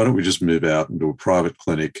 look, why don't we just move out and do a private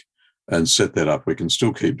clinic and set that up? We can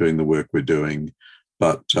still keep doing the work we're doing,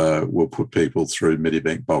 but we'll put people through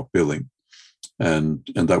Medibank bulk billing. And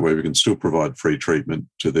that way we can still provide free treatment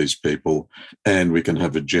to these people, and we can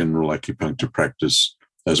have a general acupuncture practice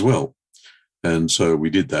as well. And so we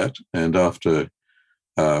did that. And after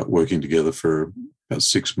working together for about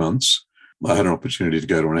 6 months, I had an opportunity to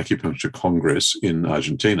go to an acupuncture congress in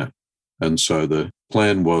Argentina. And so the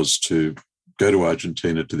plan was to go to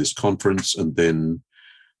Argentina to this conference and then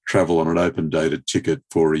travel on an open dated ticket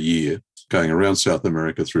for a year, going around South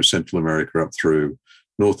America, through Central America, up through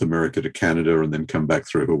North America to Canada, and then come back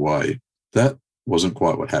through Hawaii. That wasn't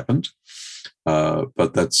quite what happened,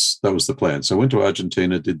 but that was the plan. So I went to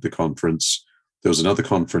Argentina, did the conference. There was another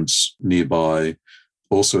conference nearby,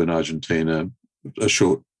 also in Argentina, a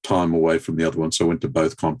short time away from the other one. So I went to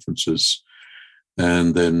both conferences.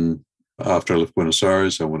 And then after I left Buenos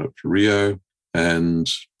Aires, I went up to Rio. And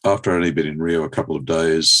after I'd only been in Rio a couple of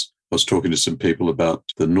days, I was talking to some people about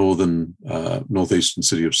the northeastern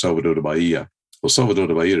city of Salvador de Bahia. Well, Salvador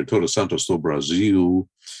de Bahia, Todos Santos do Brasil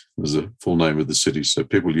was the full name of the city. So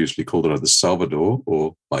people usually called it either Salvador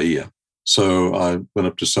or Bahia. So I went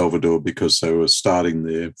up to Salvador because they were starting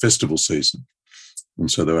their festival season. And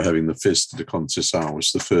so they were having the Festa de Conceição,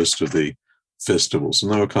 which was the first of the festivals.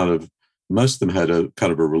 And they were most of them had a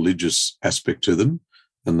kind of a religious aspect to them.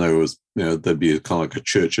 And there was, there'd be kind of like a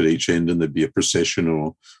church at each end, and there'd be a procession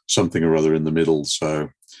or something or other in the middle. So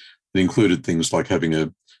it included things like having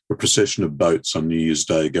a procession of boats on New Year's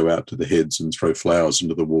Day go out to the heads and throw flowers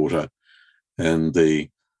into the water. And the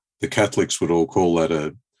Catholics would all call that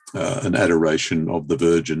an adoration of the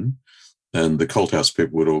Virgin. And the cult house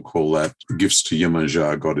people would all call that gifts to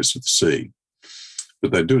Iemanjá, goddess of the sea.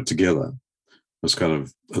 But they do it together. It's kind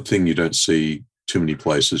of a thing you don't see too many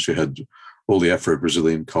places. You had all the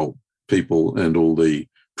Afro-Brazilian cult people and all the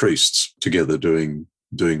priests together doing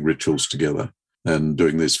rituals together and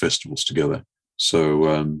doing these festivals together.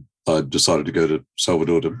 So I decided to go to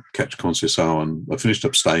Salvador to catch Conceição, and I finished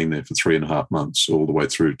up staying there for 3.5 months, all the way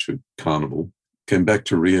through to Carnival. Came back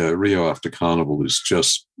to Rio. Rio after Carnival is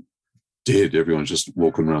just dead. Everyone's just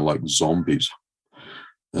walking around like zombies.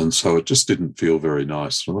 And so it just didn't feel very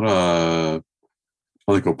nice. I thought,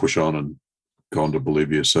 I think I'll push on and go on to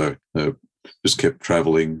Bolivia. So just kept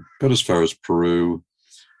traveling, got as far as Peru.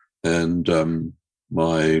 And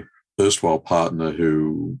my erstwhile partner,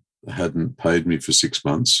 who hadn't paid me for 6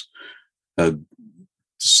 months, had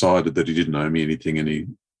decided that he didn't owe me anything, and he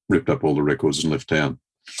ripped up all the records and left town.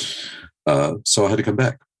 So I had to come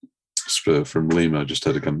back from Lima. I just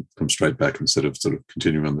had to come straight back instead of sort of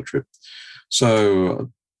continuing on the trip.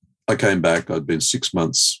 So I came back. I'd been 6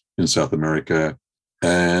 months in South America,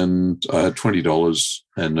 and I had $20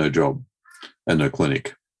 and no job and no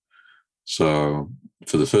clinic. So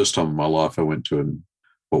for the first time in my life, I went to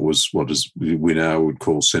what we now would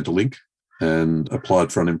call Centrelink, and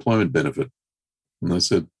applied for unemployment benefit. And they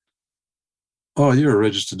said, "Oh, you're a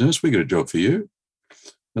registered nurse. We got a job for you."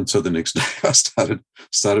 And so the next day I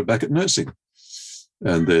started back at nursing.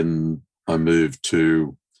 And then I moved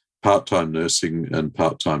to part-time nursing and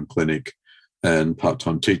part-time clinic and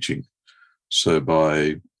part-time teaching. So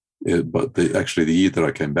the year that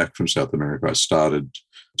I came back from South America, I started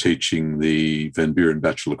teaching the Van Buren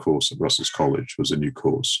Bachelor course at Russell's College. It was a new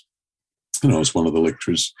course. And I was one of the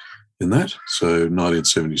lecturers in that. So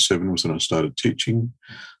 1977 was when I started teaching.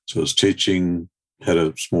 So I was teaching, had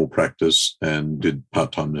a small practice, and did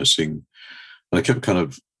part-time nursing. And I kept kind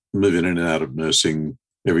of moving in and out of nursing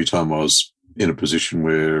every time I was in a position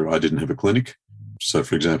where I didn't have a clinic. So,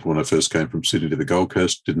 for example, when I first came from Sydney to the Gold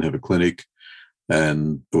Coast, didn't have a clinic,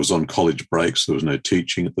 and it was on college breaks. There was no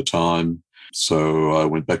teaching at the time. So I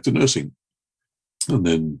went back to nursing, and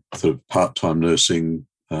then sort of part-time nursing,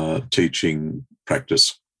 teaching,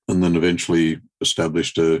 practice, and then eventually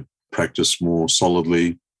established a practice more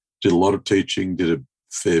solidly. Did a lot of teaching, did a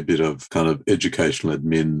fair bit of kind of educational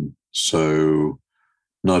admin. So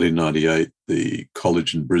 1998, the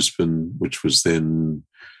college in Brisbane, which was then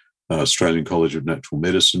Australian College of Natural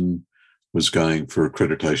Medicine, was going for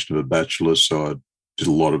accreditation of a bachelor. So I did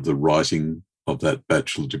a lot of the writing of that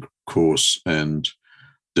bachelor course and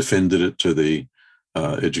defended it to the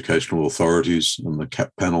educational authorities and the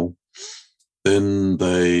CAP panel. Then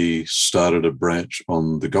they started a branch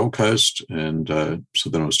on the Gold Coast, and so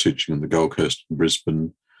then I was teaching on the Gold Coast in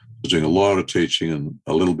Brisbane. I was doing a lot of teaching and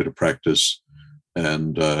a little bit of practice,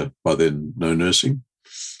 and by then, no nursing.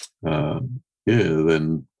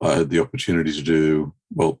 Then I had the opportunity to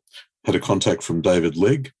had a contact from David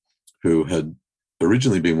Legg, who had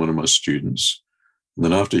originally been one of my students. And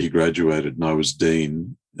then after he graduated and I was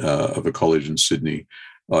dean of a college in Sydney,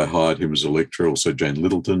 I hired him as a lecturer. Also Jane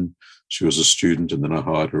Littleton, she was a student, and then I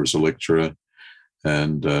hired her as a lecturer.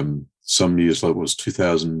 And some years later, it was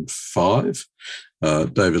 2005,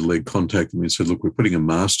 David Legg contacted me and said, look, we're putting a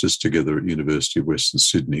master's together at University of Western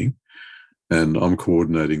Sydney, and I'm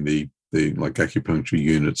coordinating the acupuncture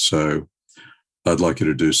unit, so I'd like you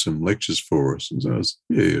to do some lectures for us. And so I was,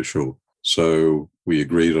 yeah, sure. So we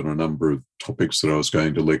agreed on a number of topics that I was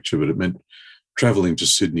going to lecture, but it meant travelling to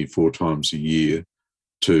Sydney 4 times a year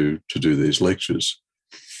to do these lectures.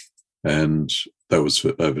 And that was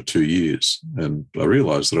for over 2 years. And I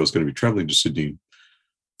realised that I was going to be travelling to Sydney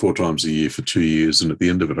 4 times a year for 2 years, and at the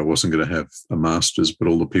end of it, I wasn't going to have a master's, but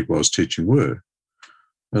all the people I was teaching were.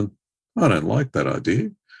 And I don't like that idea.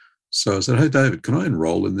 So I said, hey, David, can I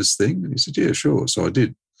enroll in this thing? And he said, yeah, sure. So I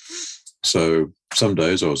did. So some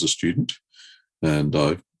days I was a student and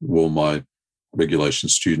I wore my regulation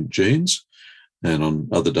student jeans. And on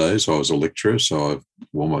other days I was a lecturer, so I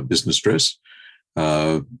wore my business dress.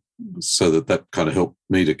 So that kind of helped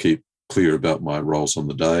me to keep clear about my roles on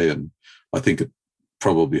the day. And I think it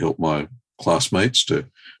probably helped my classmates to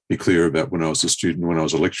be clear about when I was a student and when I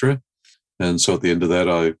was a lecturer. And so at the end of that,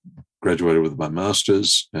 I graduated with my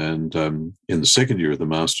master's, and in the second year of the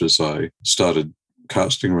master's, I started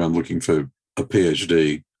casting around looking for a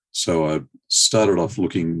PhD. So I started off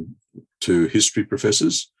looking to history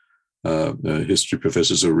professors. History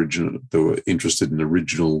professors that were interested in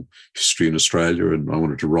original history in Australia, and I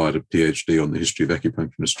wanted to write a PhD on the history of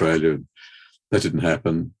acupuncture in Australia. And that didn't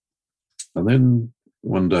happen. And then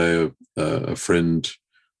one day a friend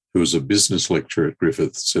who was a business lecturer at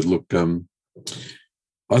Griffith said, look,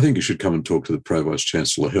 I think you should come and talk to the Pro Vice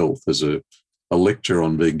Chancellor of Health. There's a lecture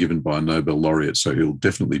on being given by a Nobel laureate, so he'll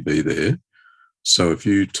definitely be there. So if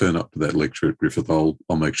you turn up to that lecture at Griffith, I'll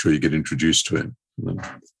make sure you get introduced to him. And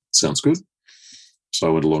then, sounds good. So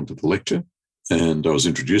I went along to the lecture and I was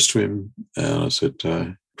introduced to him, and I said,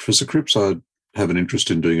 Professor Cripps, I have an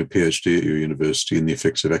interest in doing a PhD at your university in the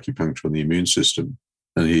effects of acupuncture on the immune system.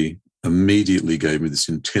 And he immediately gave me this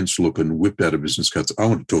intense look and whipped out a business card. I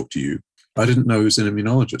want to talk to you. I didn't know he was an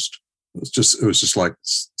immunologist. It was just like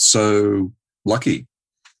so lucky.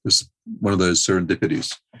 It was one of those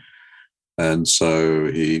serendipities. And so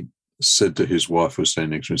he said to his wife, who was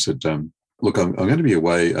standing next to him, he said, look, I'm going to be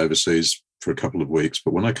away overseas for a couple of weeks,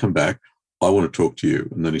 but when I come back, I want to talk to you.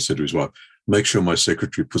 And then he said to his wife, make sure my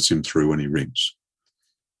secretary puts him through when he rings.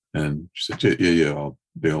 And she said, yeah, I'll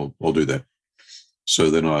do that. So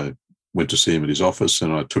then I went to see him at his office,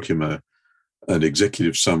 and I took him an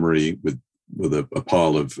executive summary with a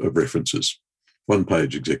pile of references,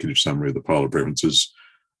 1-page executive summary of the pile of references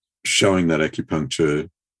showing that acupuncture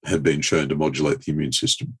had been shown to modulate the immune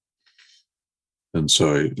system. And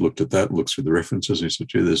so he looked at that, looked through the references, and he said,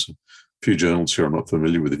 gee, there's a few journals here I'm not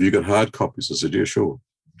familiar with. Have you got hard copies? I said, yeah, sure.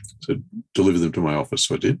 So deliver them to my office.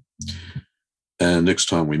 So I did. And next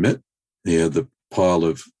time we met, he had the pile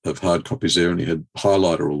of hard copies there, and he had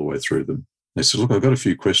highlighter all the way through them. They said, look, I've got a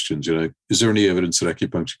few questions. Is there any evidence that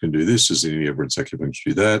acupuncture can do this? Is there any evidence acupuncture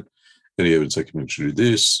do that? Any evidence acupuncture do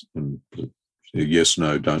this? And yes,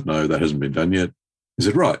 no, don't know. That hasn't been done yet. He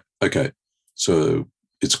said, right, okay. So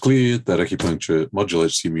it's clear that acupuncture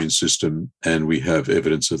modulates the immune system, and we have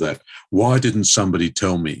evidence of that. Why didn't somebody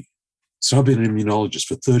tell me? So I've been an immunologist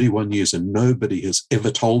for 31 years, and nobody has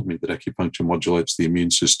ever told me that acupuncture modulates the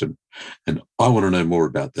immune system. And I want to know more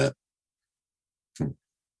about that.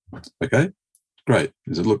 Okay, great.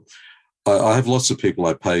 He said, look, I have lots of people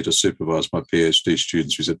I pay to supervise my PhD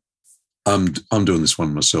students. He said, I'm doing this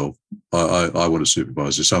one myself. I want to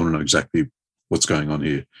supervise this. I want to know exactly what's going on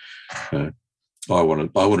here. I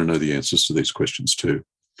want to know the answers to these questions too.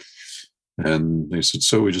 And he said,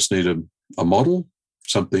 so we just need a model,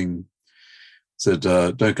 something. Said,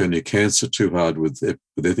 don't go near cancer too hard with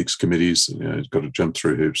ethics committees. You've got to jump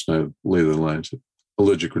through hoops. No, leave it alone.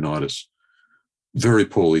 Allergic rhinitis, very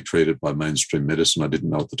poorly treated by mainstream medicine. I didn't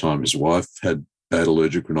know at the time his wife had bad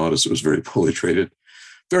allergic rhinitis. It was very poorly treated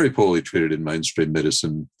in mainstream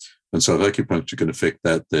medicine. And so if acupuncture can affect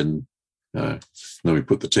that, then we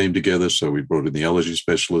put the team together. So we brought in the allergy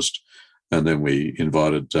specialist, and then we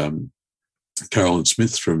invited Carolyn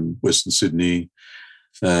Smith from Western Sydney,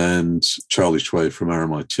 and Charlie Shui from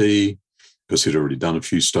RMIT, because he'd already done a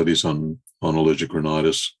few studies on allergic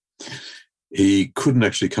rhinitis. He couldn't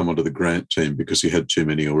actually come onto the grant team because he had too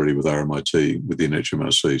many already with RMIT, with the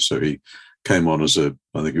NHMRC. So he came on as I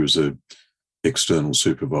think he was a external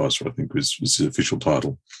supervisor, I think was his official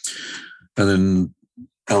title. And then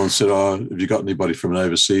Alan said, have you got anybody from an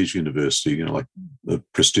overseas university, like a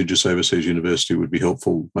prestigious overseas university would be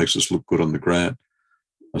helpful, makes us look good on the grant.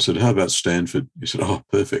 I said, how about Stanford? He said,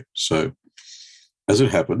 perfect. So as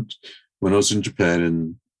it happened, when I was in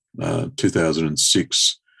Japan in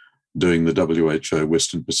 2006, doing the WHO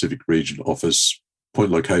Western Pacific Region Office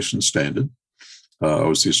point location standard, I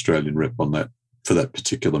was the Australian rep on that for that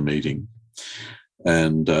particular meeting.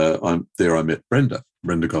 And I met Brenda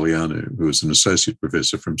Goliano, who was an associate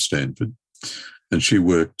professor from Stanford. And she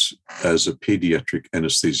worked as a pediatric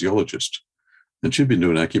anesthesiologist. And she'd been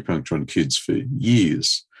doing acupuncture on kids for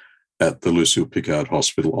years at the Lucille Pickard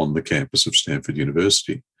Hospital on the campus of Stanford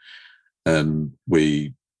University. And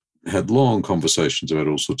we had long conversations about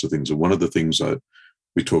all sorts of things. And one of the things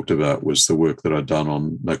we talked about was the work that I'd done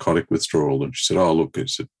on narcotic withdrawal. And she said, look, I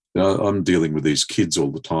said, I'm dealing with these kids all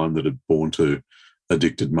the time that are born to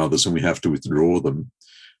addicted mothers, and we have to withdraw them.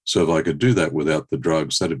 So if I could do that without the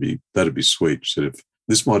drugs, that'd be sweet. She said, if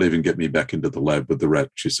this might even get me back into the lab with the rat.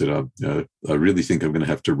 She said, I really think I'm going to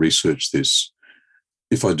have to research this.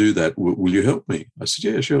 If I do that, will you help me? I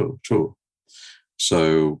said, yeah, sure.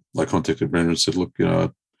 So I contacted Brenda and said, look, I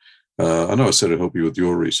know I said I'd help you with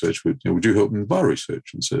your research, but would you help me with my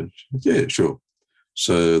research? And said, yeah, sure.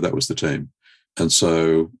 So that was the team. And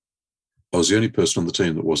so I was the only person on the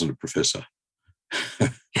team that wasn't a professor.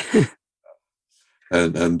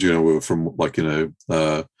 and we were from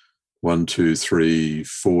 1, 2, 3,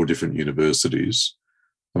 4 different universities.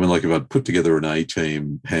 I mean, if I'd put together an A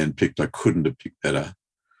team handpicked, I couldn't have picked better.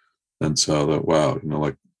 And so I thought, wow,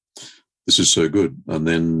 this is so good. And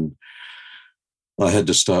then I had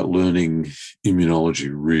to start learning immunology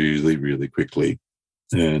really, really quickly.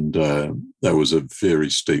 And that was a very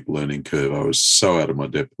steep learning curve. I was so out of my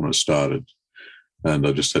depth when I started. And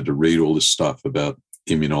I just had to read all this stuff about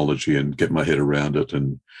immunology and get my head around it,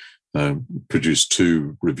 and produce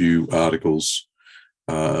 2 review articles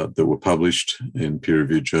that were published in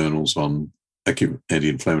peer-reviewed journals on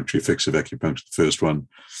anti-inflammatory effects of acupuncture, the first one.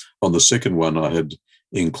 On the second one, I had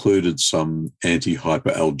included some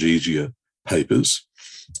anti-hyperalgesia papers.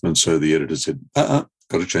 And so the editor said, got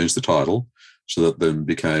to change the title. So that then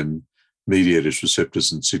became mediators,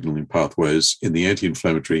 receptors, and signaling pathways in the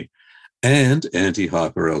anti-inflammatory and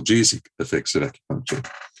anti-hyperalgesic effects of acupuncture.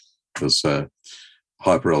 Because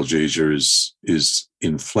hyperalgesia is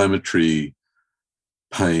inflammatory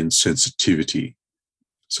pain sensitivity.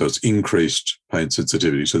 So it's increased pain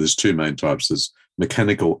sensitivity. So there's 2 main types. There's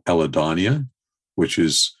mechanical allodynia, which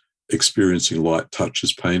is experiencing light touch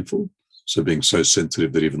as painful. So being so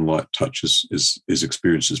sensitive that even light touch is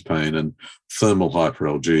experienced as pain. And thermal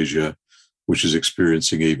hyperalgesia, which is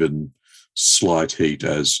experiencing even slight heat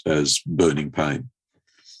as burning pain.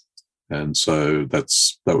 And so that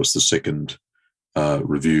was the second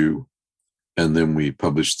review. And then we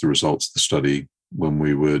published the results of the study when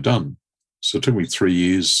we were done. So it took me 3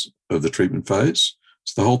 years of the treatment phase.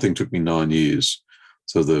 So the whole thing took me 9 years.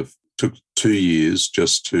 So took 2 years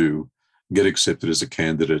just to get accepted as a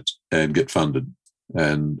candidate and get funded,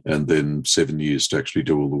 and then 7 years to actually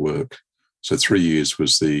do all the work. So 3 years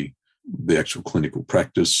was the actual clinical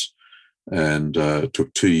practice, and it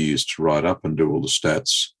took 2 years to write up and do all the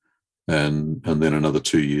stats, and then another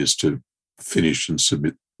 2 years to finish and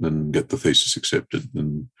submit and get the thesis accepted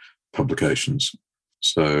and publications.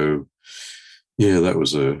 So yeah, that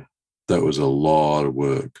was a lot of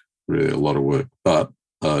work, really a lot of work. But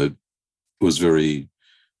I was very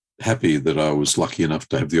happy that I was lucky enough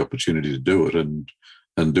to have the opportunity to do it and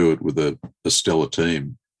do it with a stellar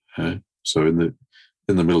team. Okay? So in the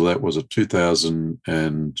middle of that was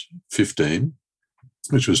 2015,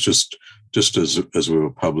 which was just as we were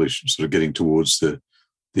published, sort of getting towards the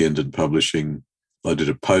end of publishing. I did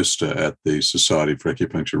a poster at the Society for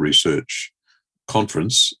Acupuncture Research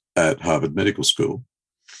conference at Harvard Medical School.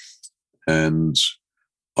 And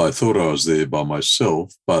I thought I was there by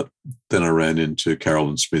myself, but then I ran into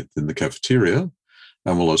Carolyn Smith in the cafeteria,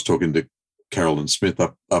 and while I was talking to Carolyn Smith,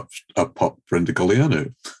 up popped Brenda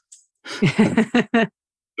Galiano.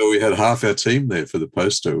 So we had half our team there for the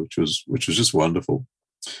poster, which was just wonderful.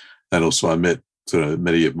 And also I met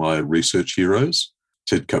many of my research heroes.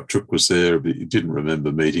 Ted Kupchuk was there. He didn't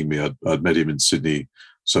remember meeting me. I'd met him in Sydney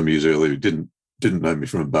some years earlier. He didn't know me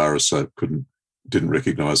from a bar, so didn't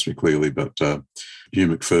recognise me clearly. But Hugh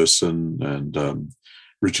McPherson and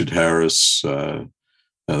Richard Harris, Ryan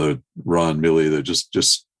Milley, they're just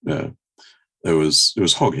it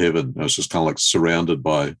was hog heaven. I was just kind of like surrounded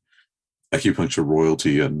by acupuncture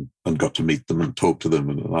royalty and got to meet them and talk to them,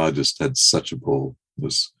 and I just had such a ball. It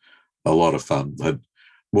was a lot of fun. I had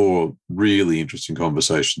more really interesting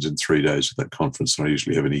conversations in 3 days at that conference than I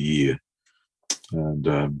usually have in a year,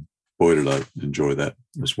 and boy, did I enjoy that.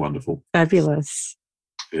 It was wonderful. Fabulous.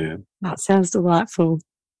 Yeah. That sounds delightful.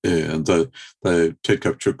 Yeah, and Ted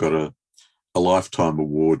Kupchuk got a lifetime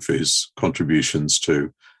award for his contributions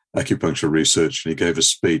to acupuncture research, and he gave a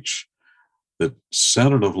speech that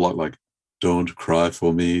sounded a lot like, "Don't cry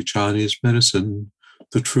for me, Chinese medicine.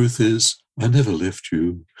 The truth is, I never left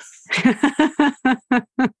you."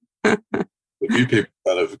 A few people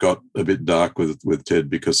kind of got a bit dark with Ted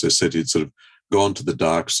because they said he'd sort of gone to the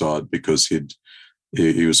dark side because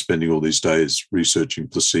he was spending all these days researching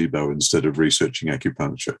placebo instead of researching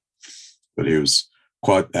acupuncture. But he was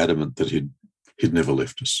quite adamant that he'd never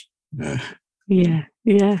left us. Yeah.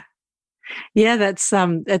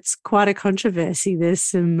 That's quite a controversy. There's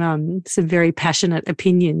some very passionate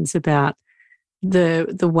opinions about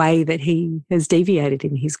the way that he has deviated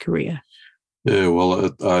in his career. Yeah,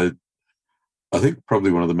 well, I think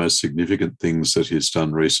probably one of the most significant things that he's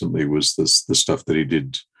done recently was the stuff that he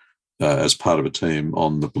did as part of a team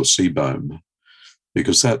on the placebo,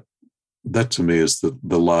 because that to me is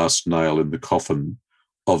the last nail in the coffin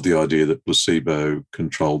of the idea that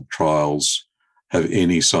placebo-controlled trials have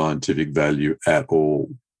any scientific value at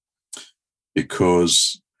all.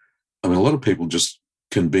 Because, I mean, a lot of people just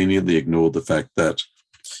conveniently ignore the fact that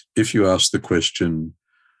if you ask the question,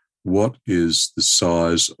 what is the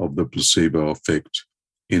size of the placebo effect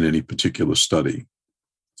in any particular study?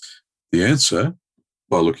 The answer,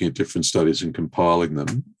 by looking at different studies and compiling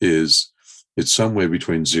them, is it's somewhere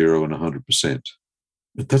between 0 and 100%.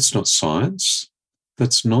 But that's not science.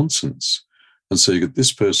 That's nonsense. And so you get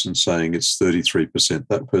this person saying it's 33%,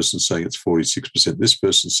 that person saying it's 46%, this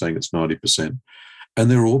person saying it's 90%, and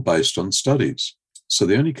they're all based on studies. So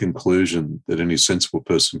the only conclusion that any sensible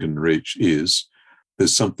person can reach is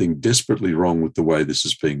there's something desperately wrong with the way this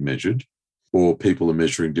is being measured, or people are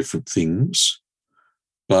measuring different things.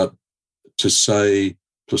 But to say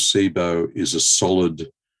placebo is a solid,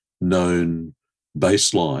 known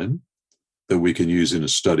baseline that we can use in a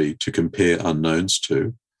study to compare unknowns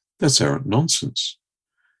to, that's arrant nonsense.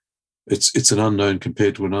 It's an unknown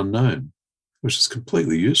compared to an unknown, which is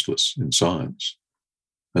completely useless in science.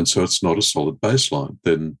 And so it's not a solid baseline.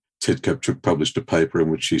 Then Ted Kupchuk published a paper in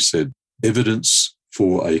which he said evidence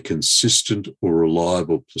for a consistent or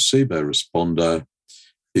reliable placebo responder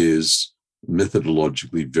is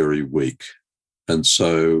methodologically very weak. And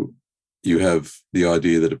so you have the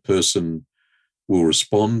idea that a person will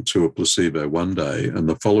respond to a placebo one day and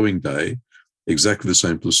the following day, exactly the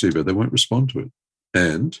same placebo, they won't respond to it.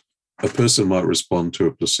 And a person might respond to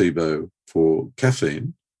a placebo for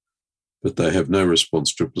caffeine, but they have no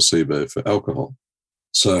response to a placebo for alcohol.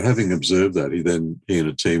 So having observed that, he and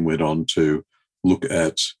a team went on to look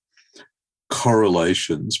at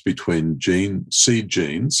correlations between seed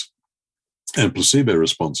genes and placebo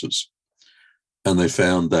responses. And they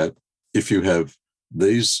found that if you have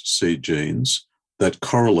these seed genes, that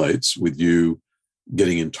correlates with you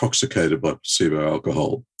getting intoxicated by placebo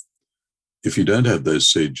alcohol. If you don't have those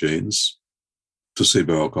seed genes,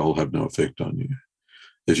 placebo alcohol have no effect on you.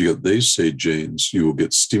 If you got these seed genes, you will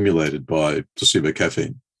get stimulated by placebo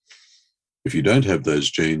caffeine. If you don't have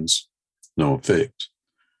those genes, no effect.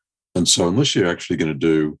 And so unless you're actually going to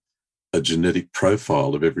do a genetic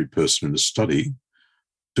profile of every person in a study,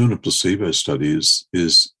 doing a placebo study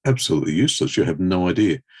is absolutely useless. You have no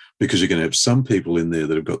idea, because you're going to have some people in there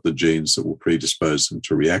that have got the genes that will predispose them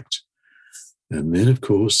to react. And then, of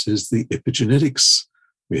course, there's the epigenetics.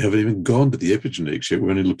 We haven't even gone to the epigenetics yet.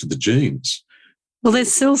 We've only looked at the genes. Well,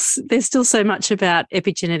 there's still so much about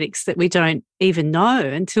epigenetics that we don't even know.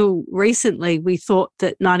 Until recently, we thought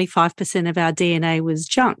that 95% of our DNA was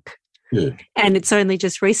junk. Yeah. And it's only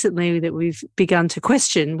just recently that we've begun to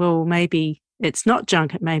question, well, maybe it's not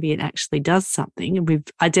junk, maybe it actually does something. And we've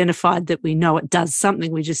identified that we know it does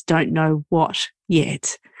something, we just don't know what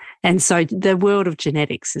yet. And so the world of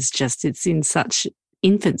genetics is just, it's in such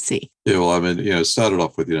infancy. Yeah, well, I mean, it started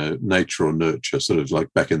off with, nature or nurture, sort of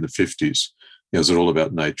like back in the 50s. Is it all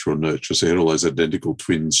about nature or nurture? So you had all those identical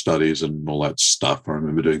twin studies and all that stuff. I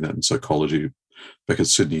remember doing that in psychology back at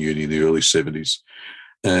Sydney Uni in the early 70s.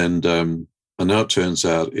 And now it turns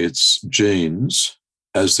out it's genes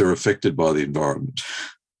as they're affected by the environment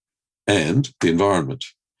and the environment.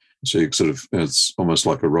 So you sort of, it's almost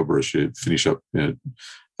like a robber as you finish up,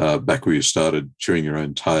 back where you started, chewing your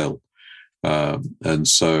own tail. And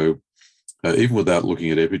so even without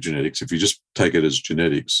looking at epigenetics, if you just take it as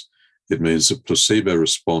genetics, it means a placebo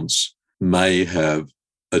response may have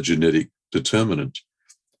a genetic determinant.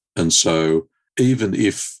 And so even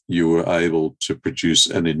if you were able to produce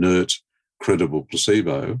an inert, credible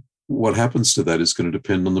placebo, what happens to that is going to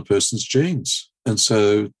depend on the person's genes. And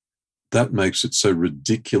so that makes it so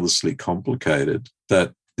ridiculously complicated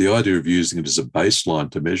that the idea of using it as a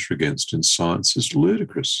baseline to measure against in science is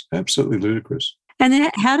ludicrous, absolutely ludicrous. And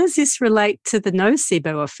then how does this relate to the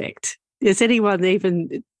nocebo effect? Is anyone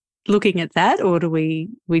even looking at that, or do we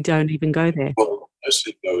don't even go there? Well,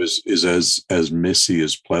 nocebo is as messy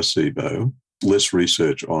as placebo, less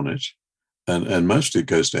research on it, and mostly it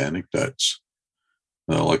goes to anecdotes.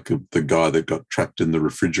 Like the guy that got trapped in the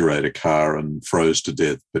refrigerator car and froze to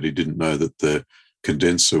death, but he didn't know that the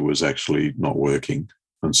condenser was actually not working.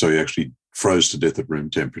 And so he actually froze to death at room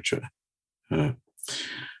temperature. So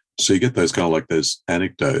you get those kind of like those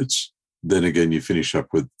anecdotes. Then again, you finish up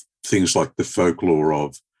with things like the folklore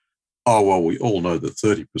of, oh, well, we all know that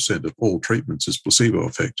 30% of all treatments is placebo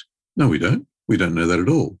effect. No, we don't. We don't know that at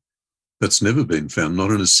all. That's never been found,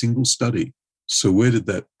 not in a single study. So where did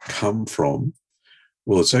that come from?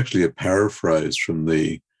 Well, it's actually a paraphrase from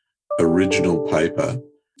the original paper,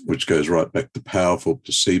 which goes right back to Powerful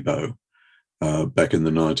Placebo back in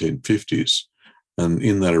the 1950s. And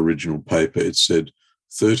in that original paper, it said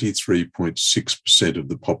 33.6% of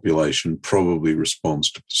the population probably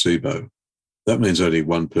responds to placebo. That means only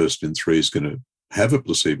one person in three is going to have a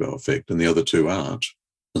placebo effect and the other two aren't.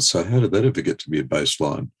 And so how did that ever get to be a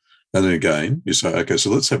baseline? And then again, you say, okay, so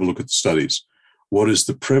let's have a look at the studies. What is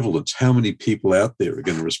the prevalence? How many people out there are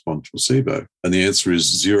going to respond to placebo? And the answer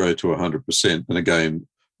is 0 to 100%. And again,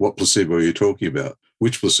 what placebo are you talking about?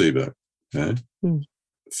 Which placebo? Okay?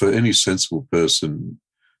 For any sensible person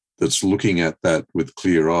that's looking at that with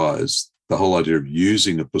clear eyes, the whole idea of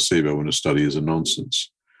using a placebo in a study is a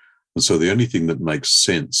nonsense. And so the only thing that makes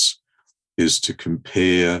sense is to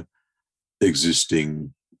compare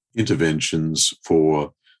existing interventions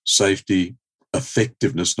for safety,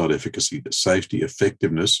 effectiveness, not efficacy, safety,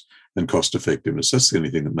 effectiveness, and cost effectiveness. That's the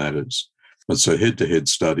only thing that matters. And so head-to-head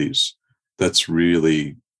studies, that's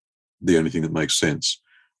really the only thing that makes sense.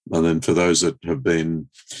 And then for those that have been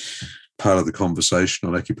part of the conversation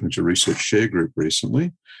on Acupuncture Research Share Group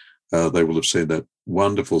recently, they will have seen that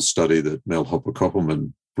wonderful study that Mel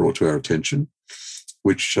Hopper-Koppelman brought to our attention,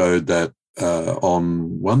 which showed that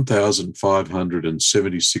on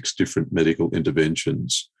 1,576 different medical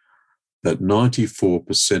interventions, that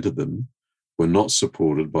 94% of them were not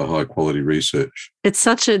supported by high-quality research. It's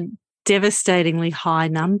such a devastatingly high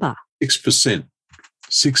number. 6%.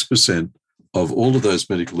 6% of all of those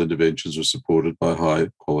medical interventions were supported by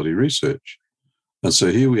high-quality research. And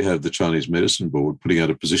so here we have the Chinese Medicine Board putting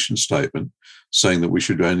out a position statement saying that we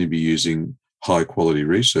should only be using high-quality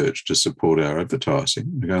research to support our advertising.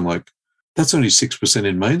 We're going like, that's only 6%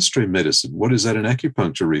 in mainstream medicine. What is that in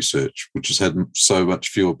acupuncture research, which has had so much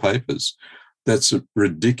fewer papers? That's a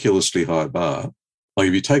ridiculously high bar. Like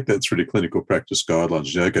if you take that through to clinical practice guidelines,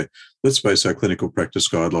 you say, okay, let's base our clinical practice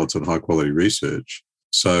guidelines on high-quality research.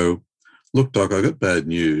 So, look, Doc, I got bad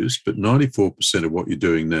news, but 94% of what you're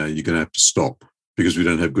doing now, you're going to have to stop because we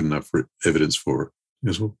don't have good enough evidence for it. He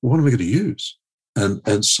goes, well, what am I going to use?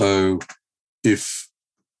 And so if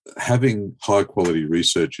having high-quality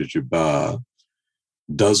research as your bar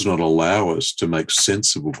does not allow us to make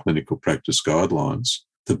sensible clinical practice guidelines,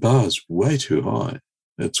 the bar is way too high.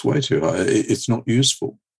 It's way too high. It's not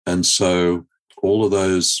useful. And so all of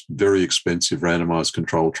those very expensive randomized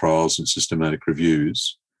controlled trials and systematic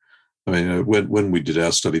reviews, I mean, when we did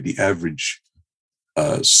our study, the average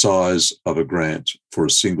size of a grant for a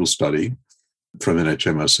single study from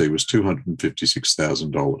NHMRC was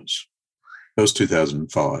 $256,000. That was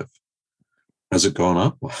 2005. Has it gone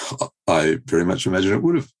up? I very much imagine it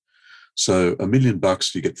would have. So $1 million,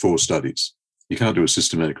 you get 4 studies. You can't do a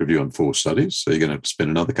systematic review on 4 studies, so you're going to have to spend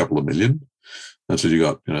another couple of million until you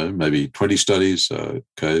got, maybe 20 studies.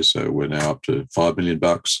 Okay, so we're now up to $5 million,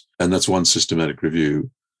 and that's one systematic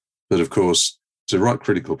review. But of course, to write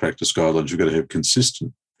critical practice guidelines, you've got to have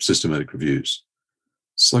consistent systematic reviews.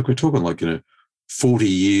 It's like we're talking like, 40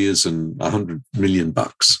 years and $100 million.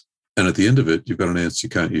 And at the end of it, you've got an answer you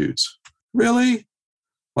can't use. Really?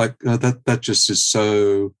 Like that just is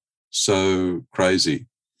so crazy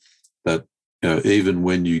that, even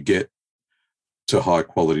when you get to high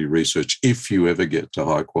quality research, if you ever get to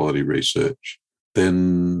high quality research,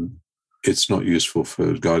 then it's not useful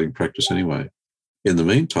for guiding practice anyway. In the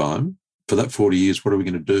meantime, for that 40 years, what are we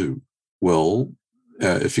going to do? Well,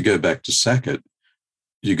 if you go back to Sackett,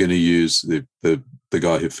 you're going to use the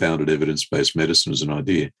guy who founded evidence-based medicine as an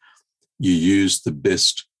idea. You use the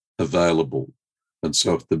best available. And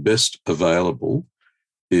so if the best available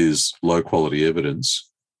is low-quality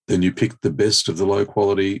evidence, then you pick the best of the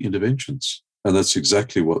low-quality interventions. And that's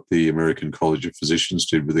exactly what the American College of Physicians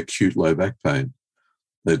did with acute low back pain.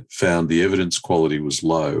 They found the evidence quality was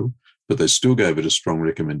low, but they still gave it a strong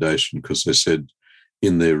recommendation because they said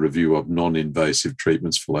in their review of non-invasive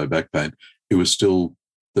treatments for low back pain, it was still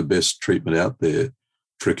the best treatment out there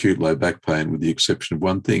for acute low back pain, with the exception of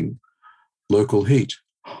one thing: local heat.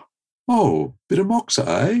 Oh, bit of moxa,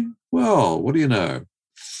 eh? Well, what do you know?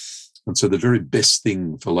 And so the very best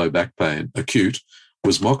thing for low back pain, acute,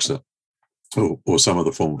 was moxa or some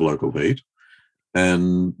other form of local heat.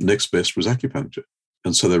 And next best was acupuncture.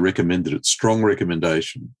 And so they recommended it, strong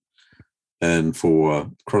recommendation. And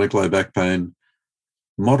for chronic low back pain,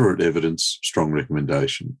 moderate evidence, strong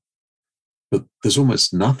recommendation. But there's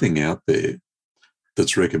almost nothing out there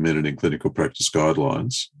that's recommended in clinical practice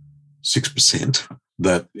guidelines, 6%,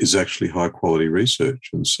 that is actually high quality research.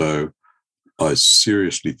 And so I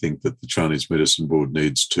seriously think that the Chinese Medicine Board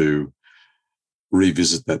needs to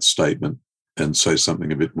revisit that statement and say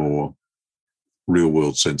something a bit more real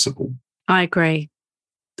world sensible. I agree.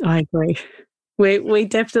 We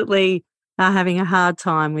definitely are having a hard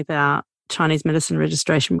time with our Chinese Medicine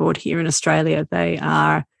Registration Board here in Australia.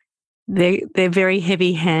 They're very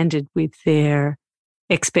heavy-handed with their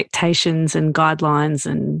expectations and guidelines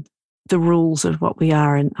and the rules of what we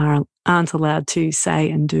are and aren't allowed to say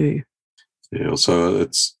and do. Yeah, so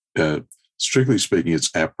it's strictly speaking, it's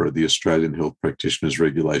APRA, the Australian Health Practitioners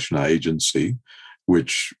Regulation Agency,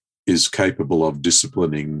 which is capable of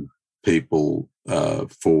disciplining people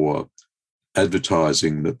for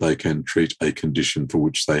advertising that they can treat a condition for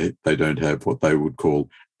which they don't have what they would call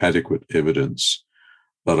adequate evidence.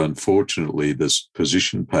 But unfortunately, this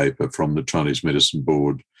position paper from the Chinese Medicine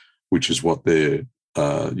Board, which is what they're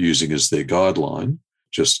using as their guideline,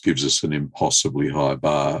 just gives us an impossibly high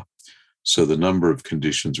bar. So the number of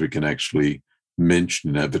conditions we can actually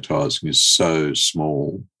mention in advertising is so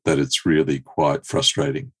small that it's really quite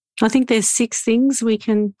frustrating. I think there's 6 things we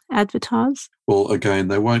can advertise. Well, again,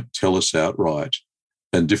 they won't tell us outright,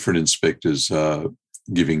 and different inspectors are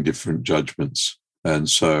giving different judgments. And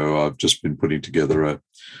so I've just been putting together a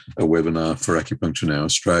webinar for Acupuncture Now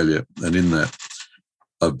Australia, and in that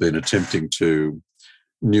I've been attempting to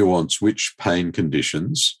nuance which pain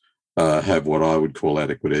conditions have what I would call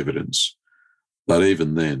adequate evidence. But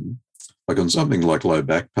even then, like on something like low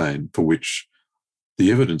back pain, for which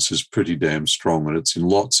the evidence is pretty damn strong and it's in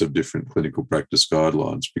lots of different clinical practice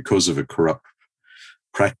guidelines, because of a corrupt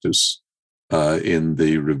practice in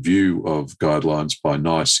the review of guidelines by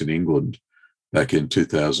NICE in England back in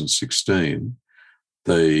 2016,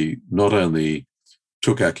 they not only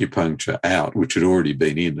took acupuncture out, which had already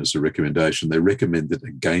been in as a recommendation, they recommended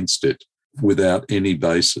against it without any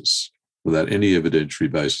basis, without any evidentiary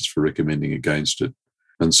basis for recommending against it.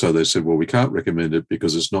 And so they said, well, we can't recommend it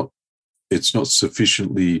because it's not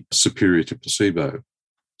sufficiently superior to placebo.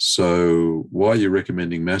 So why are you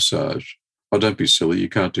recommending massage? Oh, don't be silly. You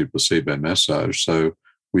can't do placebo massage. So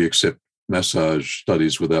we accept massage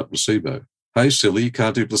studies without placebo. Hey, silly, you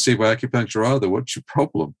can't do placebo acupuncture either. What's your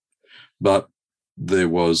problem? But there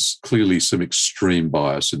was clearly some extreme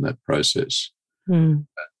bias in that process. Mm.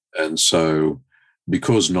 And so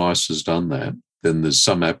because NICE has done that, then there's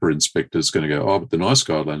some APRA inspectors going to go, oh, but the NICE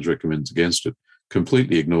guidelines recommends against it.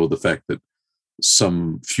 Completely ignore the fact that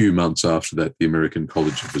some few months after that, the American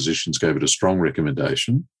College of Physicians gave it a strong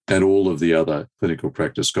recommendation, and all of the other clinical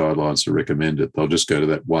practice guidelines that recommend it, they'll just go to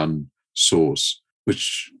that one source,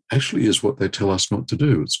 which actually is what they tell us not to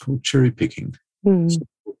do. It's called cherry picking. Mm. So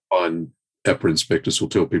APRA inspectors will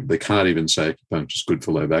tell people they can't even say acupuncture is good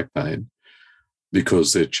for low back pain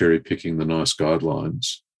because they're cherry picking the NICE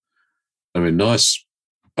guidelines. I mean, NICE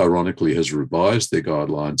ironically has revised their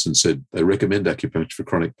guidelines and said they recommend acupuncture for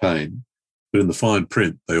chronic pain, but in the fine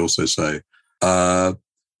print, they also say,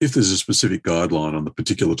 if there's a specific guideline on the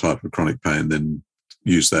particular type of chronic pain, then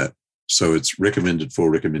use that. So it's recommended for,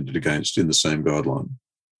 recommended against in the same guideline.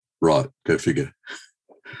 Right, go figure.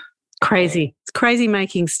 Crazy. It's crazy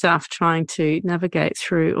making stuff, trying to navigate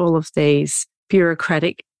through all of these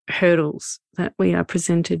bureaucratic hurdles that we are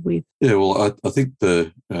presented with. Yeah, well, I think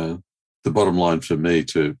the bottom line for me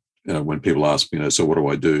when people ask me, so what do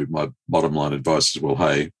I do? My bottom line advice is, well,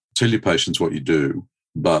 hey, tell your patients what you do,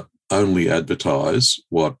 but only advertise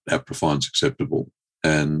what APRA finds acceptable.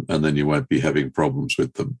 And then you won't be having problems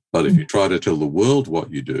with them. But if you try to tell the world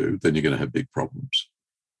what you do, then you're going to have big problems.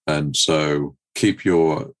 And so keep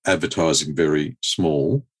your advertising very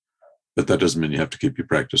small, but that doesn't mean you have to keep your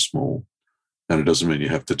practice small. And it doesn't mean you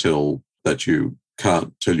have to tell that you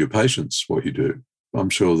can't tell your patients what you do. I'm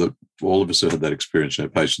sure that all of us have had that experience.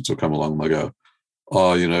 Patients will come along and they go,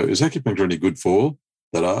 oh, is acupuncture any good for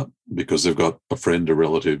that art? Because they've got a friend, a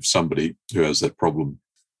relative, somebody who has that problem.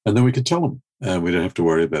 And then we can tell them. And we don't have to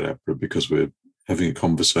worry about APRA because we're having a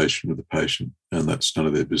conversation with the patient, and that's none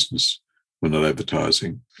of their business. We're not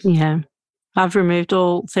advertising. Yeah. I've removed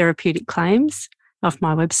all therapeutic claims off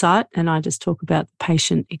my website, and I just talk about the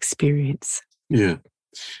patient experience. Yeah.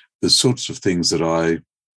 The sorts of things that I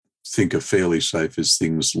think are fairly safe is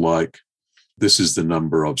things like, this is the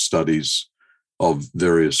number of studies of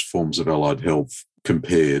various forms of allied health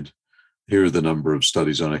compared. Here are the number of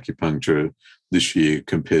studies on acupuncture this year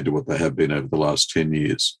compared to what they have been over the last 10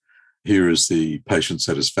 years. Here is the patient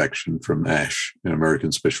satisfaction from ASH,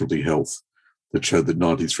 American Specialty Health, that showed that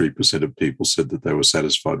 93% of people said that they were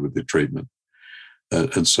satisfied with their treatment.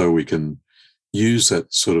 And so we can use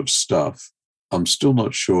that sort of stuff. I'm still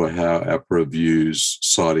not sure how APRA views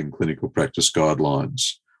citing clinical practice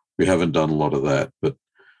guidelines. We haven't done a lot of that, but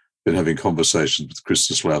been having conversations with Chris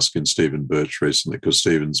Zaslowski and Stephen Birch recently, because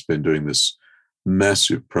Stephen's been doing this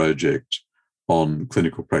massive project on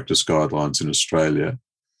clinical practice guidelines in Australia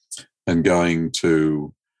and going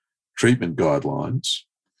to treatment guidelines,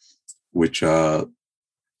 which are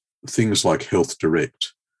things like Health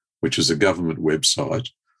Direct, which is a government website.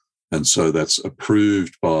 And so that's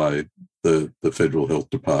approved by the Federal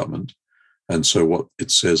Health Department. And so what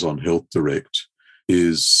it says on Health Direct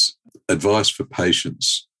is advice for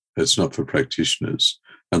patients. It's not for practitioners.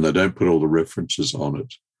 And they don't put all the references on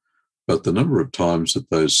it. But the number of times that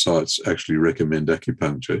those sites actually recommend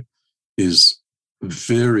acupuncture is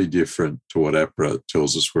very different to what APRA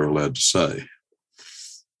tells us we're allowed to say.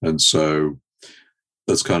 And so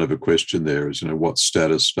that's kind of a question there is, what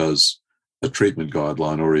status does a treatment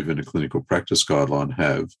guideline or even a clinical practice guideline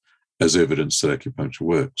have as evidence that acupuncture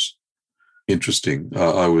works? Interesting.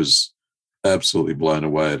 I was absolutely blown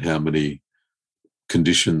away at how many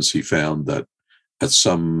conditions he found that at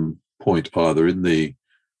some point, either in the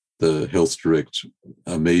Health Direct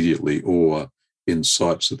immediately or in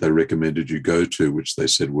sites that they recommended you go to, which they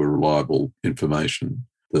said were reliable information,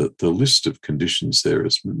 the list of conditions there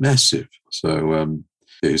is massive. So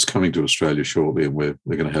he's coming to Australia shortly, and we're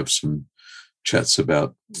going to have some chats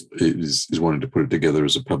about, he's wanting to put it together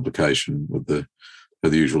as a publication with the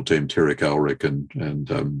usual team, Tarek Ulrich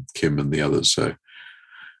and Kim and the others. So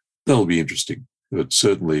that'll be interesting. But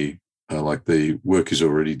certainly, like the work is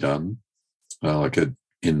already done.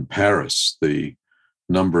 In Paris, the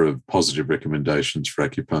number of positive recommendations for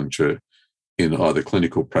acupuncture in either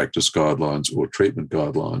clinical practice guidelines or treatment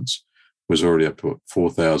guidelines was already up to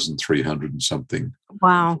 4,300 and something.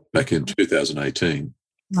 Wow. Back in 2018.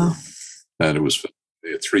 Wow. And it was for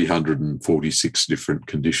 346 different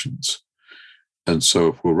conditions. And so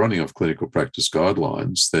if we're running off clinical practice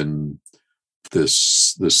guidelines, then the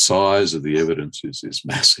size of the evidence is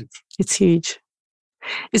massive. It's huge.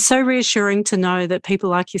 It's so reassuring to know that people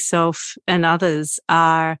like yourself and others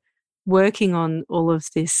are working on all of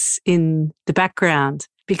this in the background,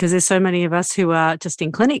 because there's so many of us who are just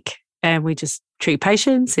in clinic and we just treat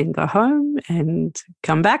patients and go home and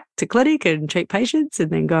come back to clinic and treat patients and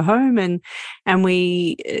then go home. And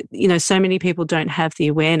we, so many people don't have the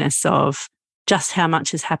awareness of just how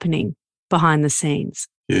much is happening behind the scenes.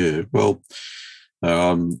 Yeah, well,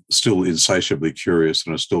 I'm still insatiably curious,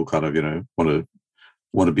 and I still kind of,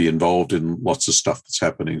 want to be involved in lots of stuff that's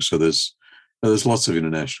happening. So there's lots of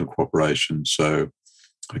international cooperation. So,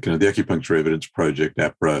 the Acupuncture Evidence Project,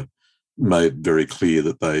 APRA, made very clear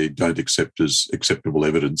that they don't accept as acceptable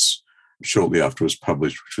evidence shortly after it was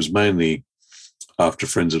published, which was mainly after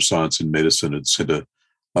Friends of Science in Medicine had sent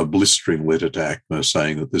a blistering letter to ACMA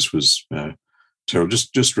saying that this was terrible,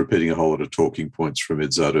 just repeating a whole lot of talking points from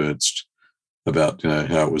Edzard Ernst about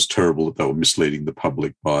how it was terrible that they were misleading the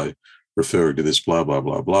public by referring to this blah, blah,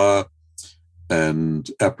 blah, blah. And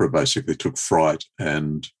APRA basically took fright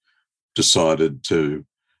and decided to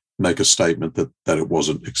make a statement that it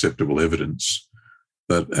wasn't acceptable evidence.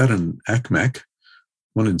 But at an ACMAC,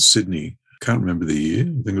 one in Sydney, can't remember the year,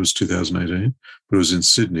 I think it was 2018, but it was in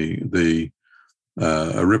Sydney.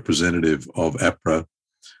 A representative of APRA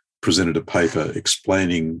presented a paper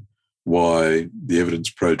explaining why the evidence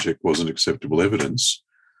project wasn't acceptable evidence.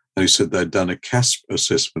 And he said they'd done a CASP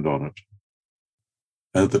assessment on it.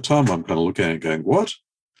 And at the time, I'm kind of looking at it going, what?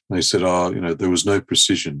 And they said, there was no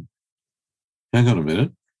precision. Hang on a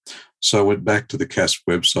minute. So I went back to the CASP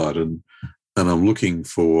website and I'm looking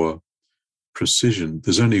for precision.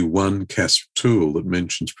 There's only one CASP tool that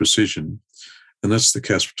mentions precision, and that's the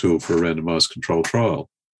CASP tool for a randomized controlled trial.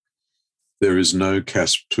 There is no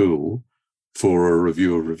CASP tool for a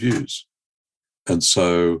review of reviews. And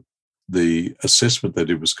so the assessment they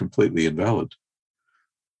did was completely invalid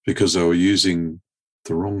because they were using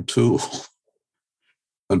the wrong tool.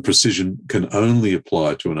 And precision can only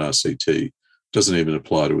apply to an RCT, doesn't even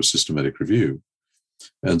apply to a systematic review.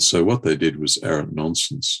 And so what they did was arrant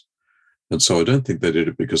nonsense. And so I don't think they did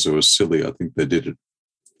it because they were silly. I think they did it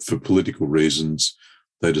for political reasons.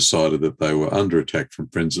 They decided that they were under attack from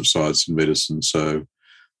Friends of Science and Medicine, so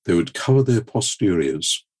they would cover their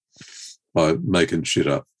posteriors by making shit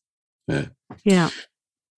up. Yeah.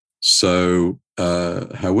 So,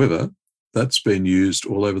 however, that's been used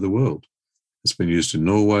all over the world. It's been used in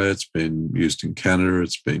Norway, it's been used in Canada,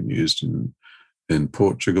 it's been used in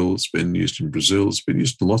Portugal, it's been used in Brazil, it's been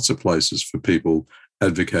used in lots of places for people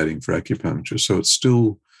advocating for acupuncture. So it's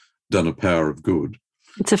still done a power of good.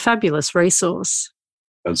 It's a fabulous resource.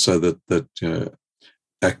 And so that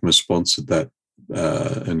ACMA sponsored that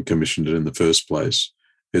and commissioned it in the first place.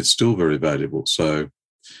 It's still very valuable. So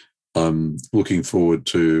I'm looking forward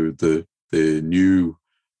to their new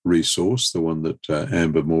resource, the one that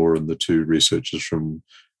Amber Moore and the two researchers from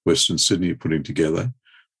Western Sydney are putting together,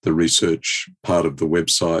 the research part of the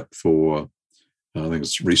website for, I think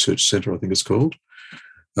it's Research Centre, I think it's called.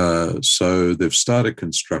 So they've started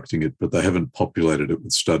constructing it, but they haven't populated it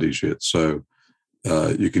with studies yet. So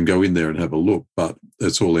you can go in there and have a look, but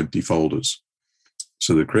it's all empty folders.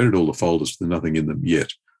 So they've created all the folders with nothing in them yet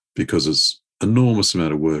because it's an enormous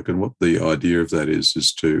amount of work. And what the idea of that is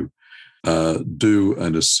to do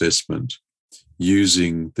an assessment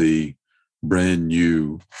using the brand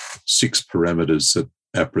new 6 parameters that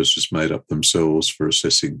APRA's just made up themselves for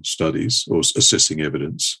assessing studies or assessing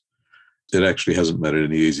evidence. It actually hasn't made it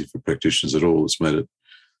any easy for practitioners at all. It's made it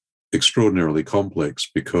extraordinarily complex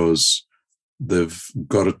because they've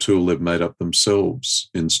got a tool they've made up themselves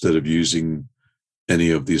instead of using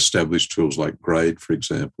any of the established tools like GRADE, for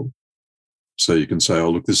example. So you can say,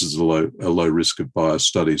 oh, look, this is a low risk of bias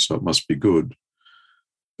study, so it must be good.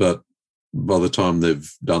 But by the time they've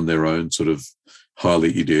done their own sort of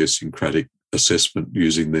highly idiosyncratic assessment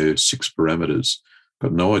using their 6 parameters,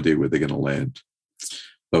 got no idea where they're going to land.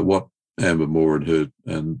 But what Amber Moore and her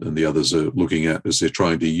and the others are looking at is they're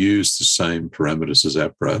trying to use the same parameters as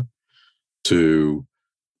APRA to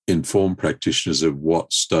inform practitioners of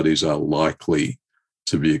what studies are likely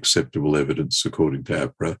to be acceptable evidence according to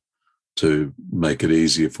APRA, to make it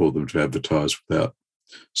easier for them to advertise without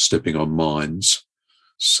stepping on mines.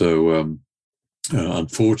 So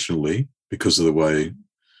unfortunately, because of the way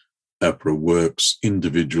APRA works,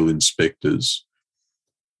 individual inspectors,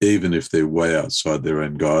 even if they're way outside their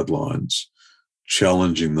own guidelines,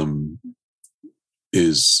 challenging them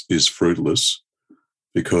is fruitless,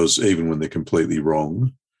 because even when they're completely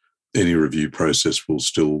wrong, any review process will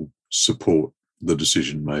still support the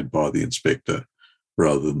decision made by the inspector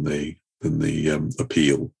rather than the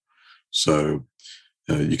appeal. So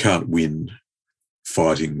you can't win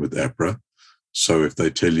fighting with APRA. So if they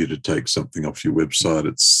tell you to take something off your website,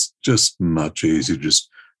 it's just much easier to just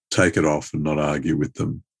take it off and not argue with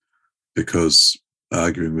them, because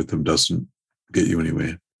arguing with them doesn't get you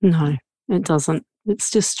anywhere. No, it doesn't. It's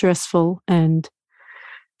just stressful and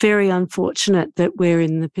very unfortunate that we're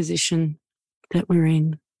in the position that we're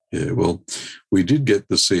in. Yeah, well, we did get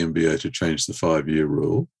the CMBA to change the 5-year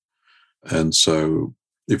rule. And so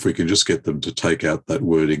if we can just get them to take out that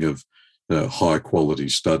wording of high quality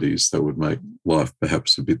studies, that would make life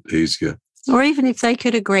perhaps a bit easier. Or even if they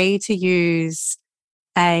could agree to use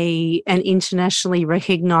an internationally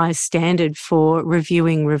recognised standard for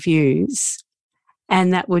reviewing reviews,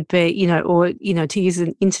 and that would be, to use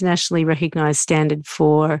an internationally recognised standard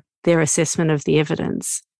for their assessment of the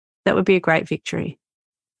evidence, that would be a great victory,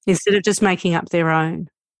 instead of just making up their own.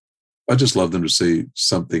 I just love them to see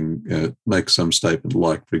something, make some statement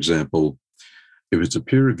like, for example, if it's a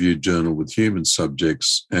peer-reviewed journal with human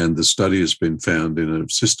subjects and the study has been found in a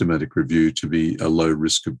systematic review to be a low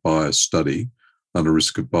risk of bias study on a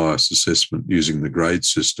risk of bias assessment using the GRADE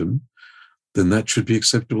system, then that should be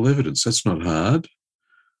acceptable evidence. That's not hard.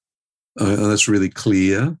 And that's really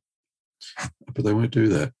clear. but they won't do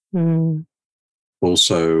that. Mm.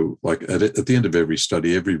 Also, like at the end of every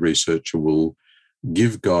study, every researcher will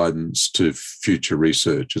give guidance to future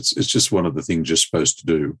research. It's just one of the things you're supposed to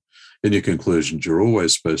do. In your conclusions, you're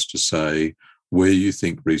always supposed to say where you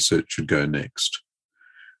think research should go next.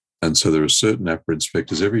 And so there are certain APRA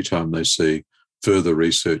inspectors, every time they see further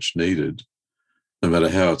research needed, no matter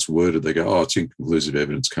how it's worded, they go, oh, it's inconclusive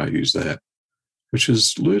evidence, can't use that, which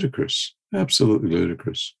is ludicrous, absolutely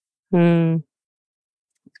ludicrous. Mm.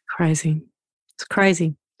 Crazy. It's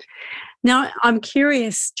crazy. Now, I'm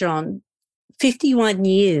curious, John, 51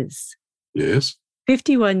 years. Yes.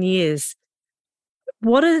 51 years.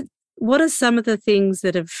 What are some of the things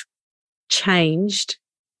that have changed,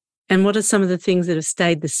 and what are some of the things that have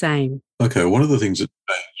stayed the same? Okay, one of the things that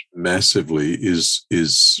changed massively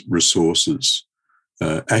is resources,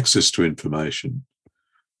 access to information.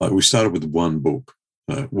 Like we started with one book,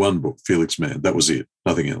 Felix Mann. That was it,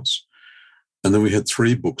 nothing else. And then we had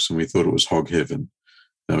 3 books, and we thought it was hog heaven.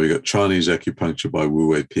 Now we got Chinese acupuncture by Wu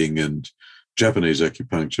Wei-ping and Japanese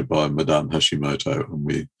acupuncture by Madame Hashimoto,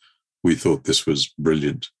 and we thought this was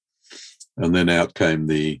brilliant. And then out came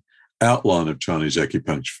the outline of Chinese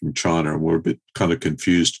acupuncture from China, and we're a bit kind of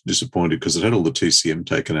confused, disappointed, because it had all the TCM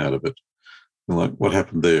taken out of it. And like, what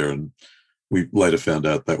happened there? And we later found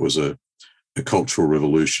out that was a Cultural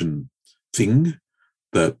Revolution thing,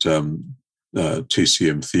 that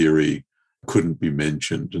TCM theory couldn't be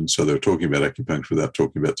mentioned. And so they were talking about acupuncture without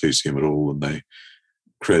talking about TCM at all, and they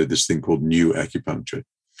created this thing called New Acupuncture.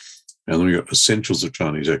 And then we got Essentials of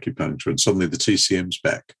Chinese Acupuncture, and suddenly the TCM's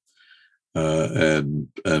back. And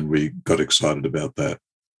we got excited about that.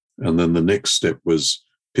 And then the next step was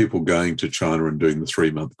people going to China and doing the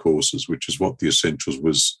 3-month courses, which is what the Essentials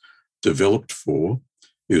was developed for.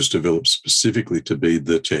 It was developed specifically to be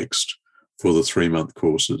the text for the 3-month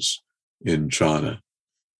courses in China.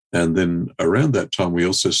 And then around that time, we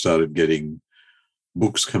also started getting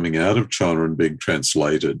books coming out of China and being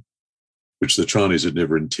translated, which the Chinese had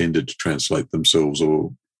never intended to translate themselves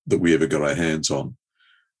or that we ever got our hands on.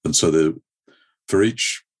 And so for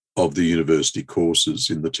each of the university courses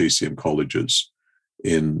in the TCM colleges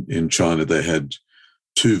in China, they had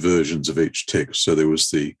 2 versions of each text. So there was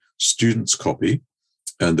the student's copy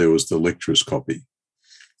and there was the lecturer's copy.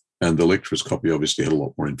 And the lecturer's copy obviously had a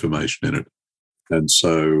lot more information in it. And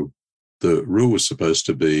so the rule was supposed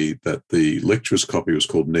to be that the lecturer's copy was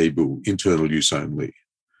called Neibu, internal use only.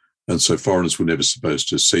 And so foreigners were never supposed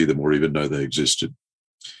to see them or even know they existed.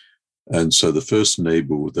 And so the first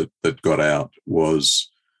Neibu that got out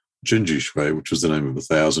was Jinji Shui, which was the name of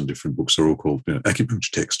 1,000 different books. They're all called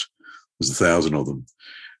acupuncture text. There's 1,000 of them.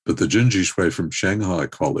 But the Jinji Shui from Shanghai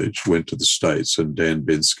College went to the States, and Dan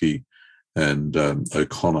Bensky and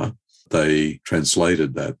O'Connor, they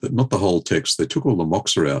translated that, but not the whole text. They took all the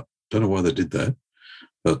moxa out. Don't know why they did that,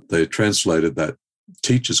 but they translated that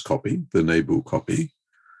teacher's copy, the Neibu copy,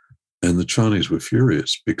 and the Chinese were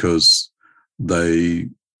furious because they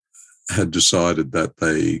had decided that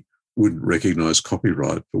they wouldn't recognize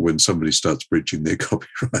copyright, but when somebody starts breaching their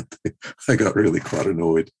copyright, they got really quite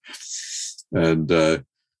annoyed. And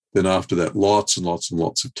then after that, lots and lots and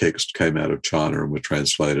lots of text came out of China and were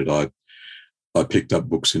translated. I picked up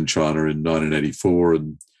books in China in 1984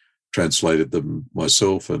 and translated them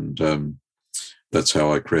myself, and that's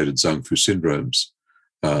how I created Zhang Fu Syndromes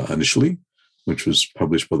initially, which was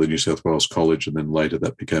published by the New South Wales College, and then later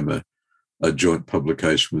that became a joint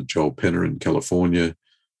publication with Joel Penner in California,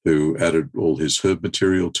 who added all his herb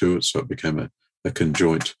material to it, so it became a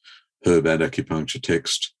conjoint herb and acupuncture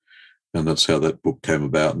text, and that's how that book came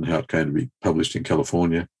about and how it came to be published in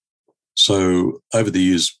California. So over the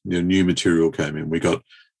years, new material came in.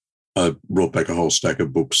 I brought back a whole stack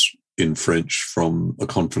of books in French from a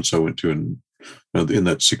conference I went to in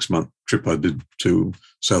that 6-month trip I did to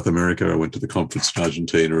South America. I went to the conference in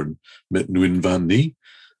Argentina and met Nguyen Van Ni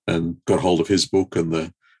and got hold of his book and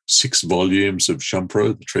the 6 volumes of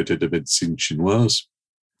Champro, the Traité de Médecine Chinoise,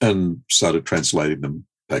 and started translating them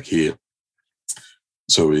back here.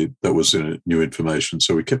 So that was new information.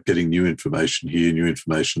 So we kept getting new information here, new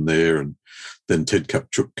information there. And then Ted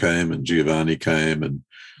Kupchuk came and Giovanni came, and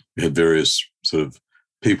we had various sort of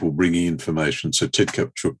people bringing information. So Ted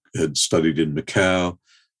Kupchuk had studied in Macau.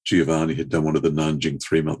 Giovanni had done one of the Nanjing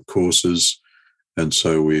 3-month courses. And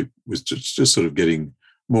so we was just sort of getting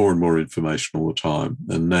more and more information all the time.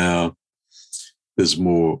 And now there's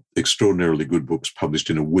more extraordinarily good books published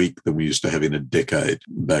in a week than we used to have in a decade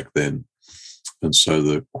back then. And so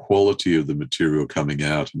the quality of the material coming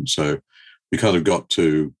out, and so we kind of got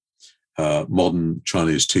to modern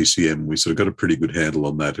Chinese TCM. We sort of got a pretty good handle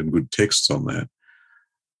on that and good texts on that.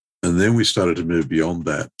 And then we started to move beyond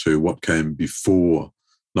that to what came before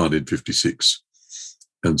 1956.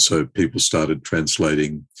 And so people started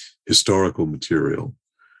translating historical material.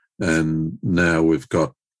 And now we've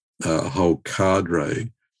got a whole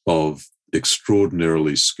cadre of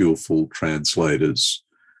extraordinarily skillful translators,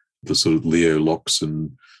 the sort of Leo Locks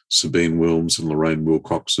and Sabine Wilms and Lorraine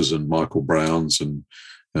Wilcoxes and Michael Browns and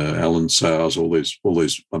Alan Sowers, all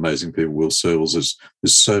these amazing people, Will Searles. There's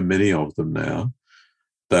so many of them now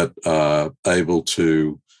that are able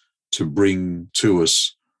to bring to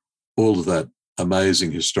us all of that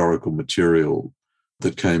amazing historical material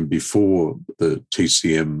that came before the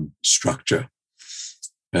TCM structure.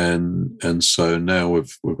 And so now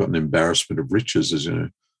we've got an embarrassment of riches, as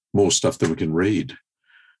more stuff than we can read.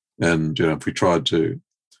 And if we tried to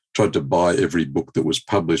buy every book that was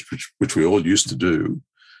published, which we all used to do,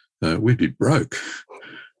 we'd be broke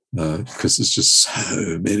because there's just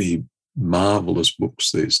so many marvelous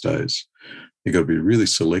books these days. You've got to be really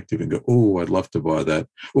selective and go, oh, I'd love to buy that.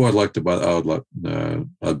 Oh, I'd like to buy that. Oh, no,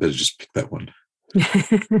 I'd better just pick that one.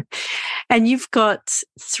 And you've got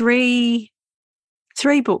three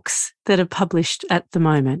books that are published at the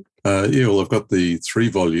moment. Well, I've got the 3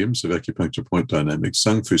 volumes of Acupuncture Point Dynamics.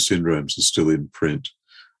 Kung Fu Syndromes is still in print.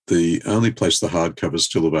 The only place the hardcover is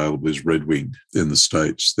still available is Red Wing in the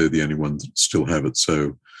States. They're the only ones that still have it.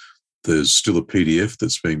 So there's still a PDF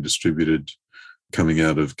that's being distributed coming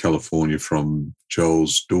out of California from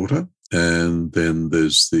Joel's daughter. And then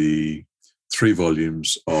there's the 3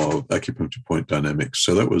 volumes of Acupuncture Point Dynamics.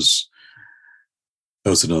 So that was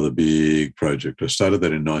another big project. I started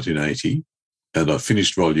that in 1980 and I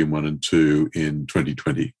finished volume 1 and 2 in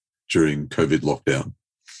 2020 during COVID lockdown.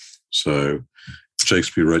 So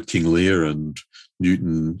Shakespeare wrote King Lear and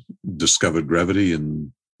Newton discovered gravity,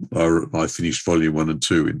 and I finished volume 1 and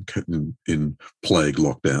 2 in plague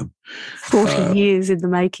lockdown. 40 years in the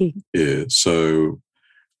making. Yeah. So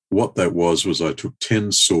what that was I took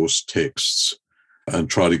 10 source texts and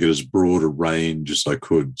tried to get as broad a range as I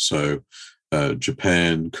could. So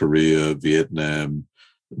Japan, Korea, Vietnam,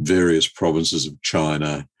 various provinces of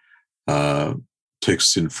China,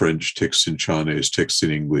 texts in French, texts in Chinese, texts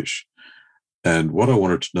in English. And what I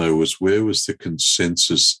wanted to know was where was the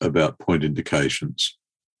consensus about point indications?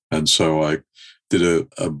 And so I did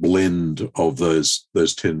a blend of those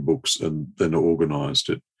 10 books and then organised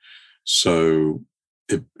it. So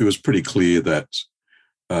it was pretty clear that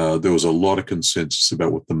there was a lot of consensus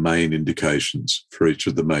about what the main indications for each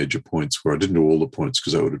of the major points were. I didn't do all the points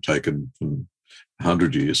because that would have taken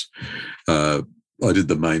 100 years. I did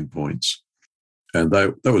the main points. And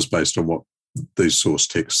that was based on what these source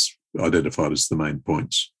texts identified as the main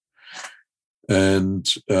points. And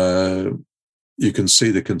you can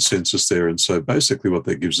see the consensus there. And so basically what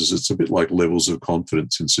that gives us, it's a bit like levels of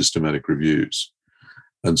confidence in systematic reviews.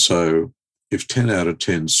 And so if 10 out of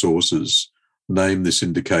 10 sources name this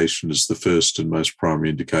indication as the first and most primary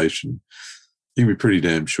indication, you can be pretty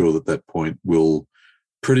damn sure that point will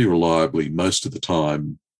pretty reliably, most of the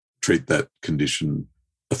time, treat that condition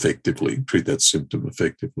effectively, treat that symptom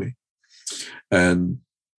effectively. And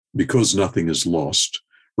because nothing is lost,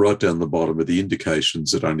 right down the bottom are the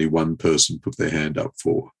indications that only one person put their hand up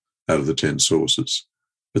for out of the 10 sources.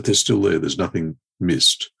 But they're still there. There's nothing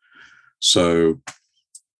missed. So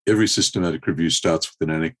every systematic review starts with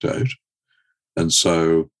an anecdote. And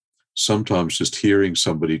so sometimes just hearing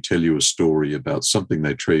somebody tell you a story about something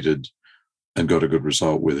they treated and got a good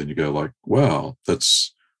result with, and you go like, wow,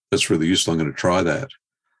 that's really useful. I'm going to try that.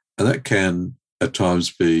 And that can at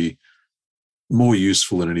times be more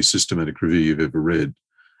useful than any systematic review you've ever read.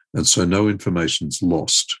 And so no information's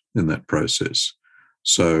lost in that process.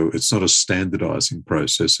 So it's not a standardizing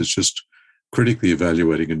process. It's just critically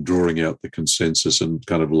evaluating and drawing out the consensus and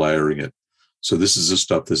kind of layering it. So this is the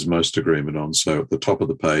stuff there's most agreement on. So at the top of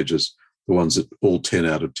the page is the ones that all 10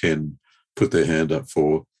 out of 10 put their hand up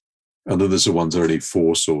for. And then there's the ones that only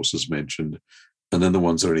 4 sources mentioned. And then the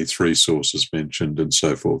ones that only 3 sources mentioned, and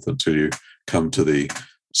so forth, until you come to the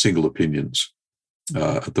single opinions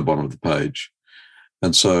at the bottom of the page.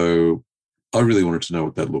 And so I really wanted to know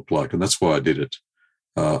what that looked like, and that's why I did it.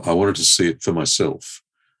 I wanted to see it for myself.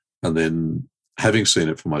 And then having seen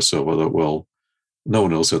it for myself, I thought, well, no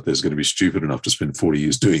one else out there is going to be stupid enough to spend 40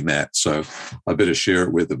 years doing that. So I better share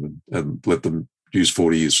it with them and let them use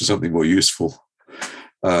 40 years for something more useful.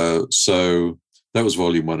 So that was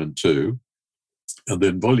volume 1 and 2. And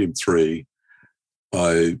then volume 3,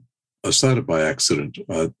 I started by accident.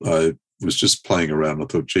 I was just playing around. I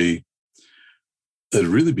thought, gee, it'd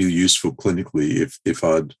really be useful clinically if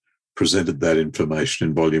I'd presented that information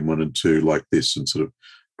in volume 1 and 2 like this and sort of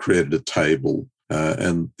created a table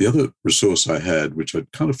And the other resource I had, which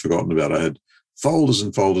I'd kind of forgotten about, I had folders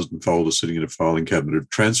and folders and folders sitting in a filing cabinet of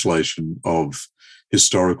translation of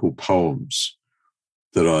historical poems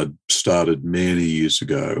that I'd started many years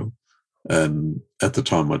ago. And at the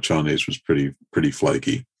time, my Chinese was pretty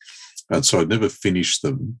flaky. And so I'd never finished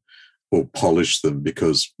them or polished them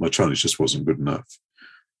because my Chinese just wasn't good enough.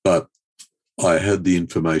 But I had the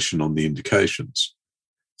information on the indications.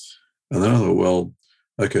 And then I thought, well,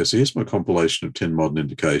 okay, so here's my compilation of 10 modern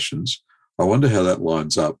indications. I wonder how that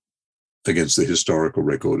lines up against the historical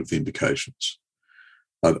record of the indications.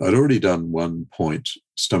 I'd already done one point,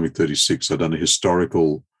 Stomach 36. I'd done a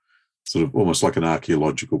historical, sort of almost like an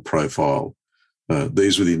archaeological profile.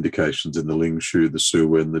 These were the indications in the Ling Shu, the Su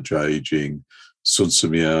Wen, the Jia Jing, Sun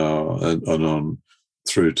Simiao, and on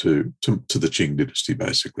through to the Qing dynasty,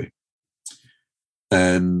 basically.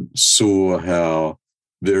 And saw how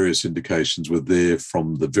various indications were there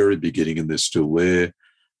from the very beginning and they're still there.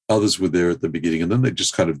 Others were there at the beginning and then they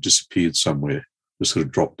just kind of disappeared somewhere, just sort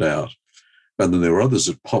of dropped out. And then there were others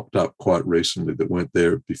that popped up quite recently that weren't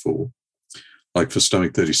there before. Like for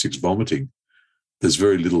Stomach 36 vomiting, there's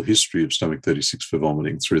very little history of Stomach 36 for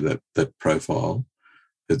vomiting through that profile.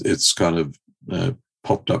 It's kind of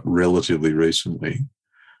popped up relatively recently.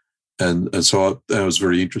 And so I was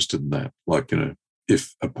very interested in that. Like,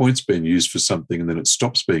 if a point's been used for something and then it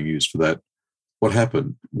stops being used for that, what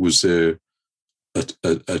happened? Was there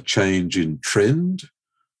a change in trend,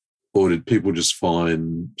 or did people just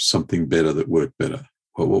find something better that worked better?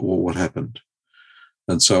 What happened?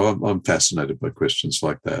 And so I'm fascinated by questions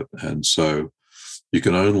like that. And so you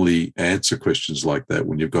can only answer questions like that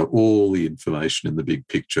when you've got all the information in the big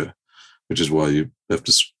picture, which is why you have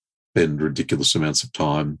to spend ridiculous amounts of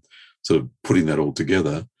time sort of putting that all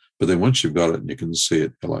together. But then once you've got it and you can see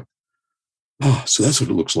it, you're like, oh, so that's what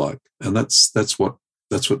it looks like. And that's what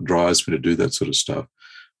drives me to do that sort of stuff.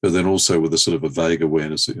 But then also with a sort of a vague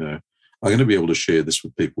awareness that, I'm going to be able to share this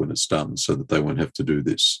with people when it's done so that they won't have to do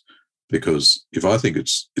this. Because if I think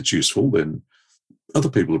it's useful, then other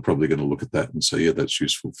people are probably going to look at that and say, yeah, that's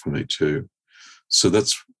useful for me too. So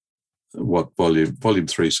that's what volume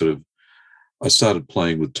 3 sort of, I started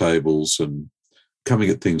playing with tables and coming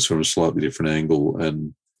at things from a slightly different angle.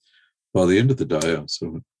 And by the end of the day,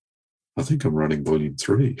 I think I'm running volume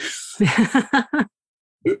 3.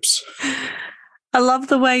 Oops. I love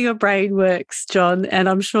the way your brain works, John, and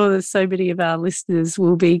I'm sure that so many of our listeners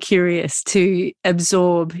will be curious to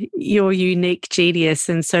absorb your unique genius.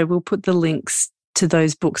 And so we'll put the links to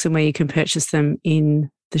those books and where you can purchase them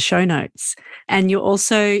in the show notes. And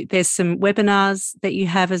there's some webinars that you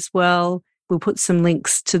have as well. We'll put some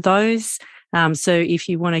links to those. So if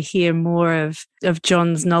you want to hear more of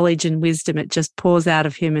John's knowledge and wisdom, it just pours out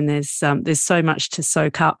of him, and there's so much to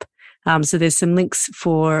soak up. So there's some links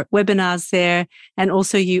for webinars there, and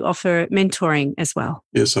also you offer mentoring as well.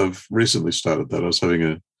 Yes, I've recently started that. I was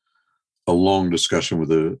having a long discussion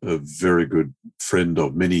with a very good friend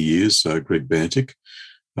of many years, Greg Bantic,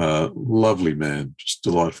 lovely man, just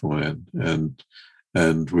delightful man,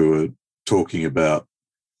 and we were talking about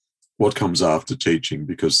what comes after teaching,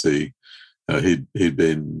 because he'd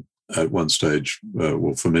been at one stage,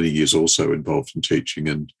 for many years also involved in teaching,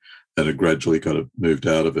 and had gradually kind of moved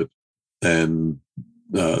out of it. And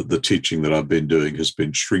the teaching that I've been doing has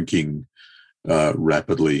been shrinking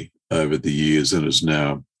rapidly over the years and is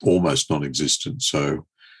now almost non-existent. So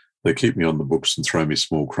they keep me on the books and throw me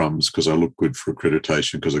small crumbs because I look good for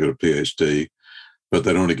accreditation because I got a PhD, but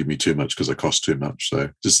they don't want to give me too much because I cost too much.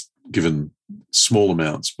 So just given small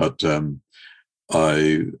amounts, but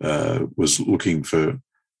I was looking for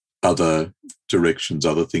other directions,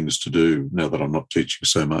 other things to do now that I'm not teaching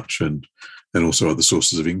so much, and also other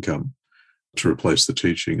sources of income to replace the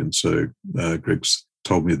teaching. And so Greg's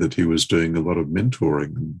told me that he was doing a lot of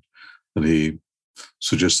mentoring, and he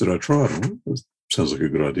suggested I try it. Well, sounds like a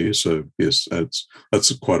good idea. So yes,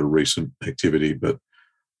 that's quite a recent activity, but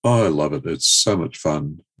I love it. It's so much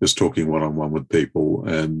fun just talking one-on-one with people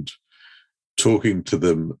and talking to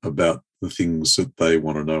them about the things that they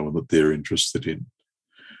want to know and that they're interested in.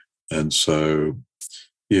 And so,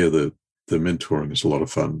 yeah, the mentoring is a lot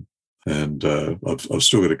of fun. And I've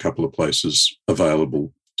still got a couple of places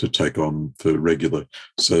available to take on for regular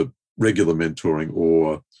mentoring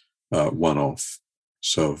or one-off.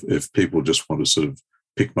 So if people just want to sort of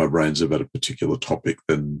pick my brains about a particular topic,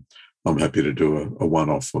 then I'm happy to do a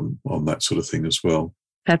one-off on that sort of thing as well.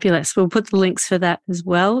 Fabulous. We'll put the links for that as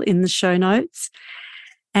well in the show notes.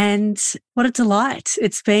 And what a delight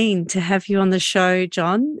it's been to have you on the show,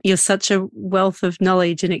 John. You're such a wealth of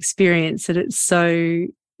knowledge and experience, and it's so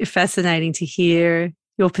fascinating to hear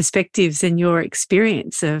your perspectives and your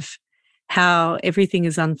experience of how everything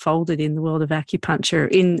is unfolded in the world of acupuncture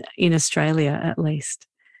in Australia, at least.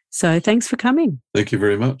 So thanks for coming. Thank you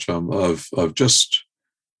very much. I've just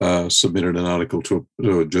submitted an article to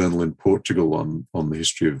a journal in Portugal on the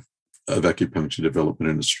history of acupuncture development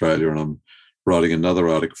in Australia, and I'm writing another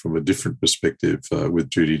article from a different perspective with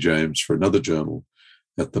Judy James for another journal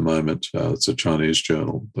at the moment. It's a Chinese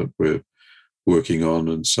journal that we're working on,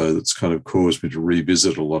 and so that's kind of caused me to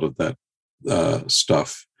revisit a lot of that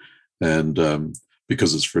stuff. And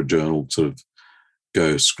because it's for a journal, sort of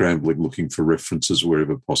go scrambling looking for references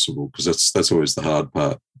wherever possible, because that's always the hard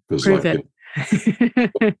part. Because Prove it.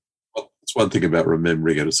 It's one thing about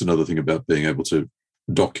remembering it; it's another thing about being able to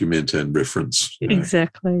document and reference.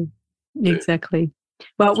 Exactly.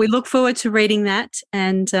 Well, we look forward to reading that,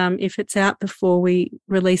 and if it's out before we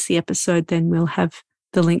release the episode, then we'll have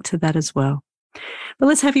the link to that as well. But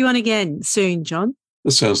let's have you on again soon, John.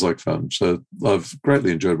 This sounds like fun. So I've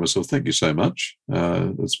greatly enjoyed myself. Thank you so much.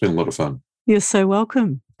 It's been a lot of fun. You're so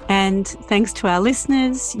welcome. And thanks to our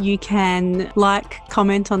listeners. You can like,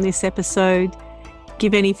 comment on this episode,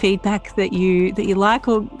 give any feedback that you like,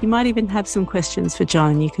 or you might even have some questions for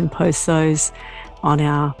John. You can post those on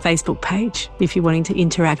our Facebook page if you're wanting to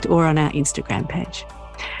interact, or on our Instagram page.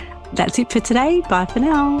 That's it for today. Bye for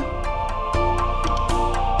now.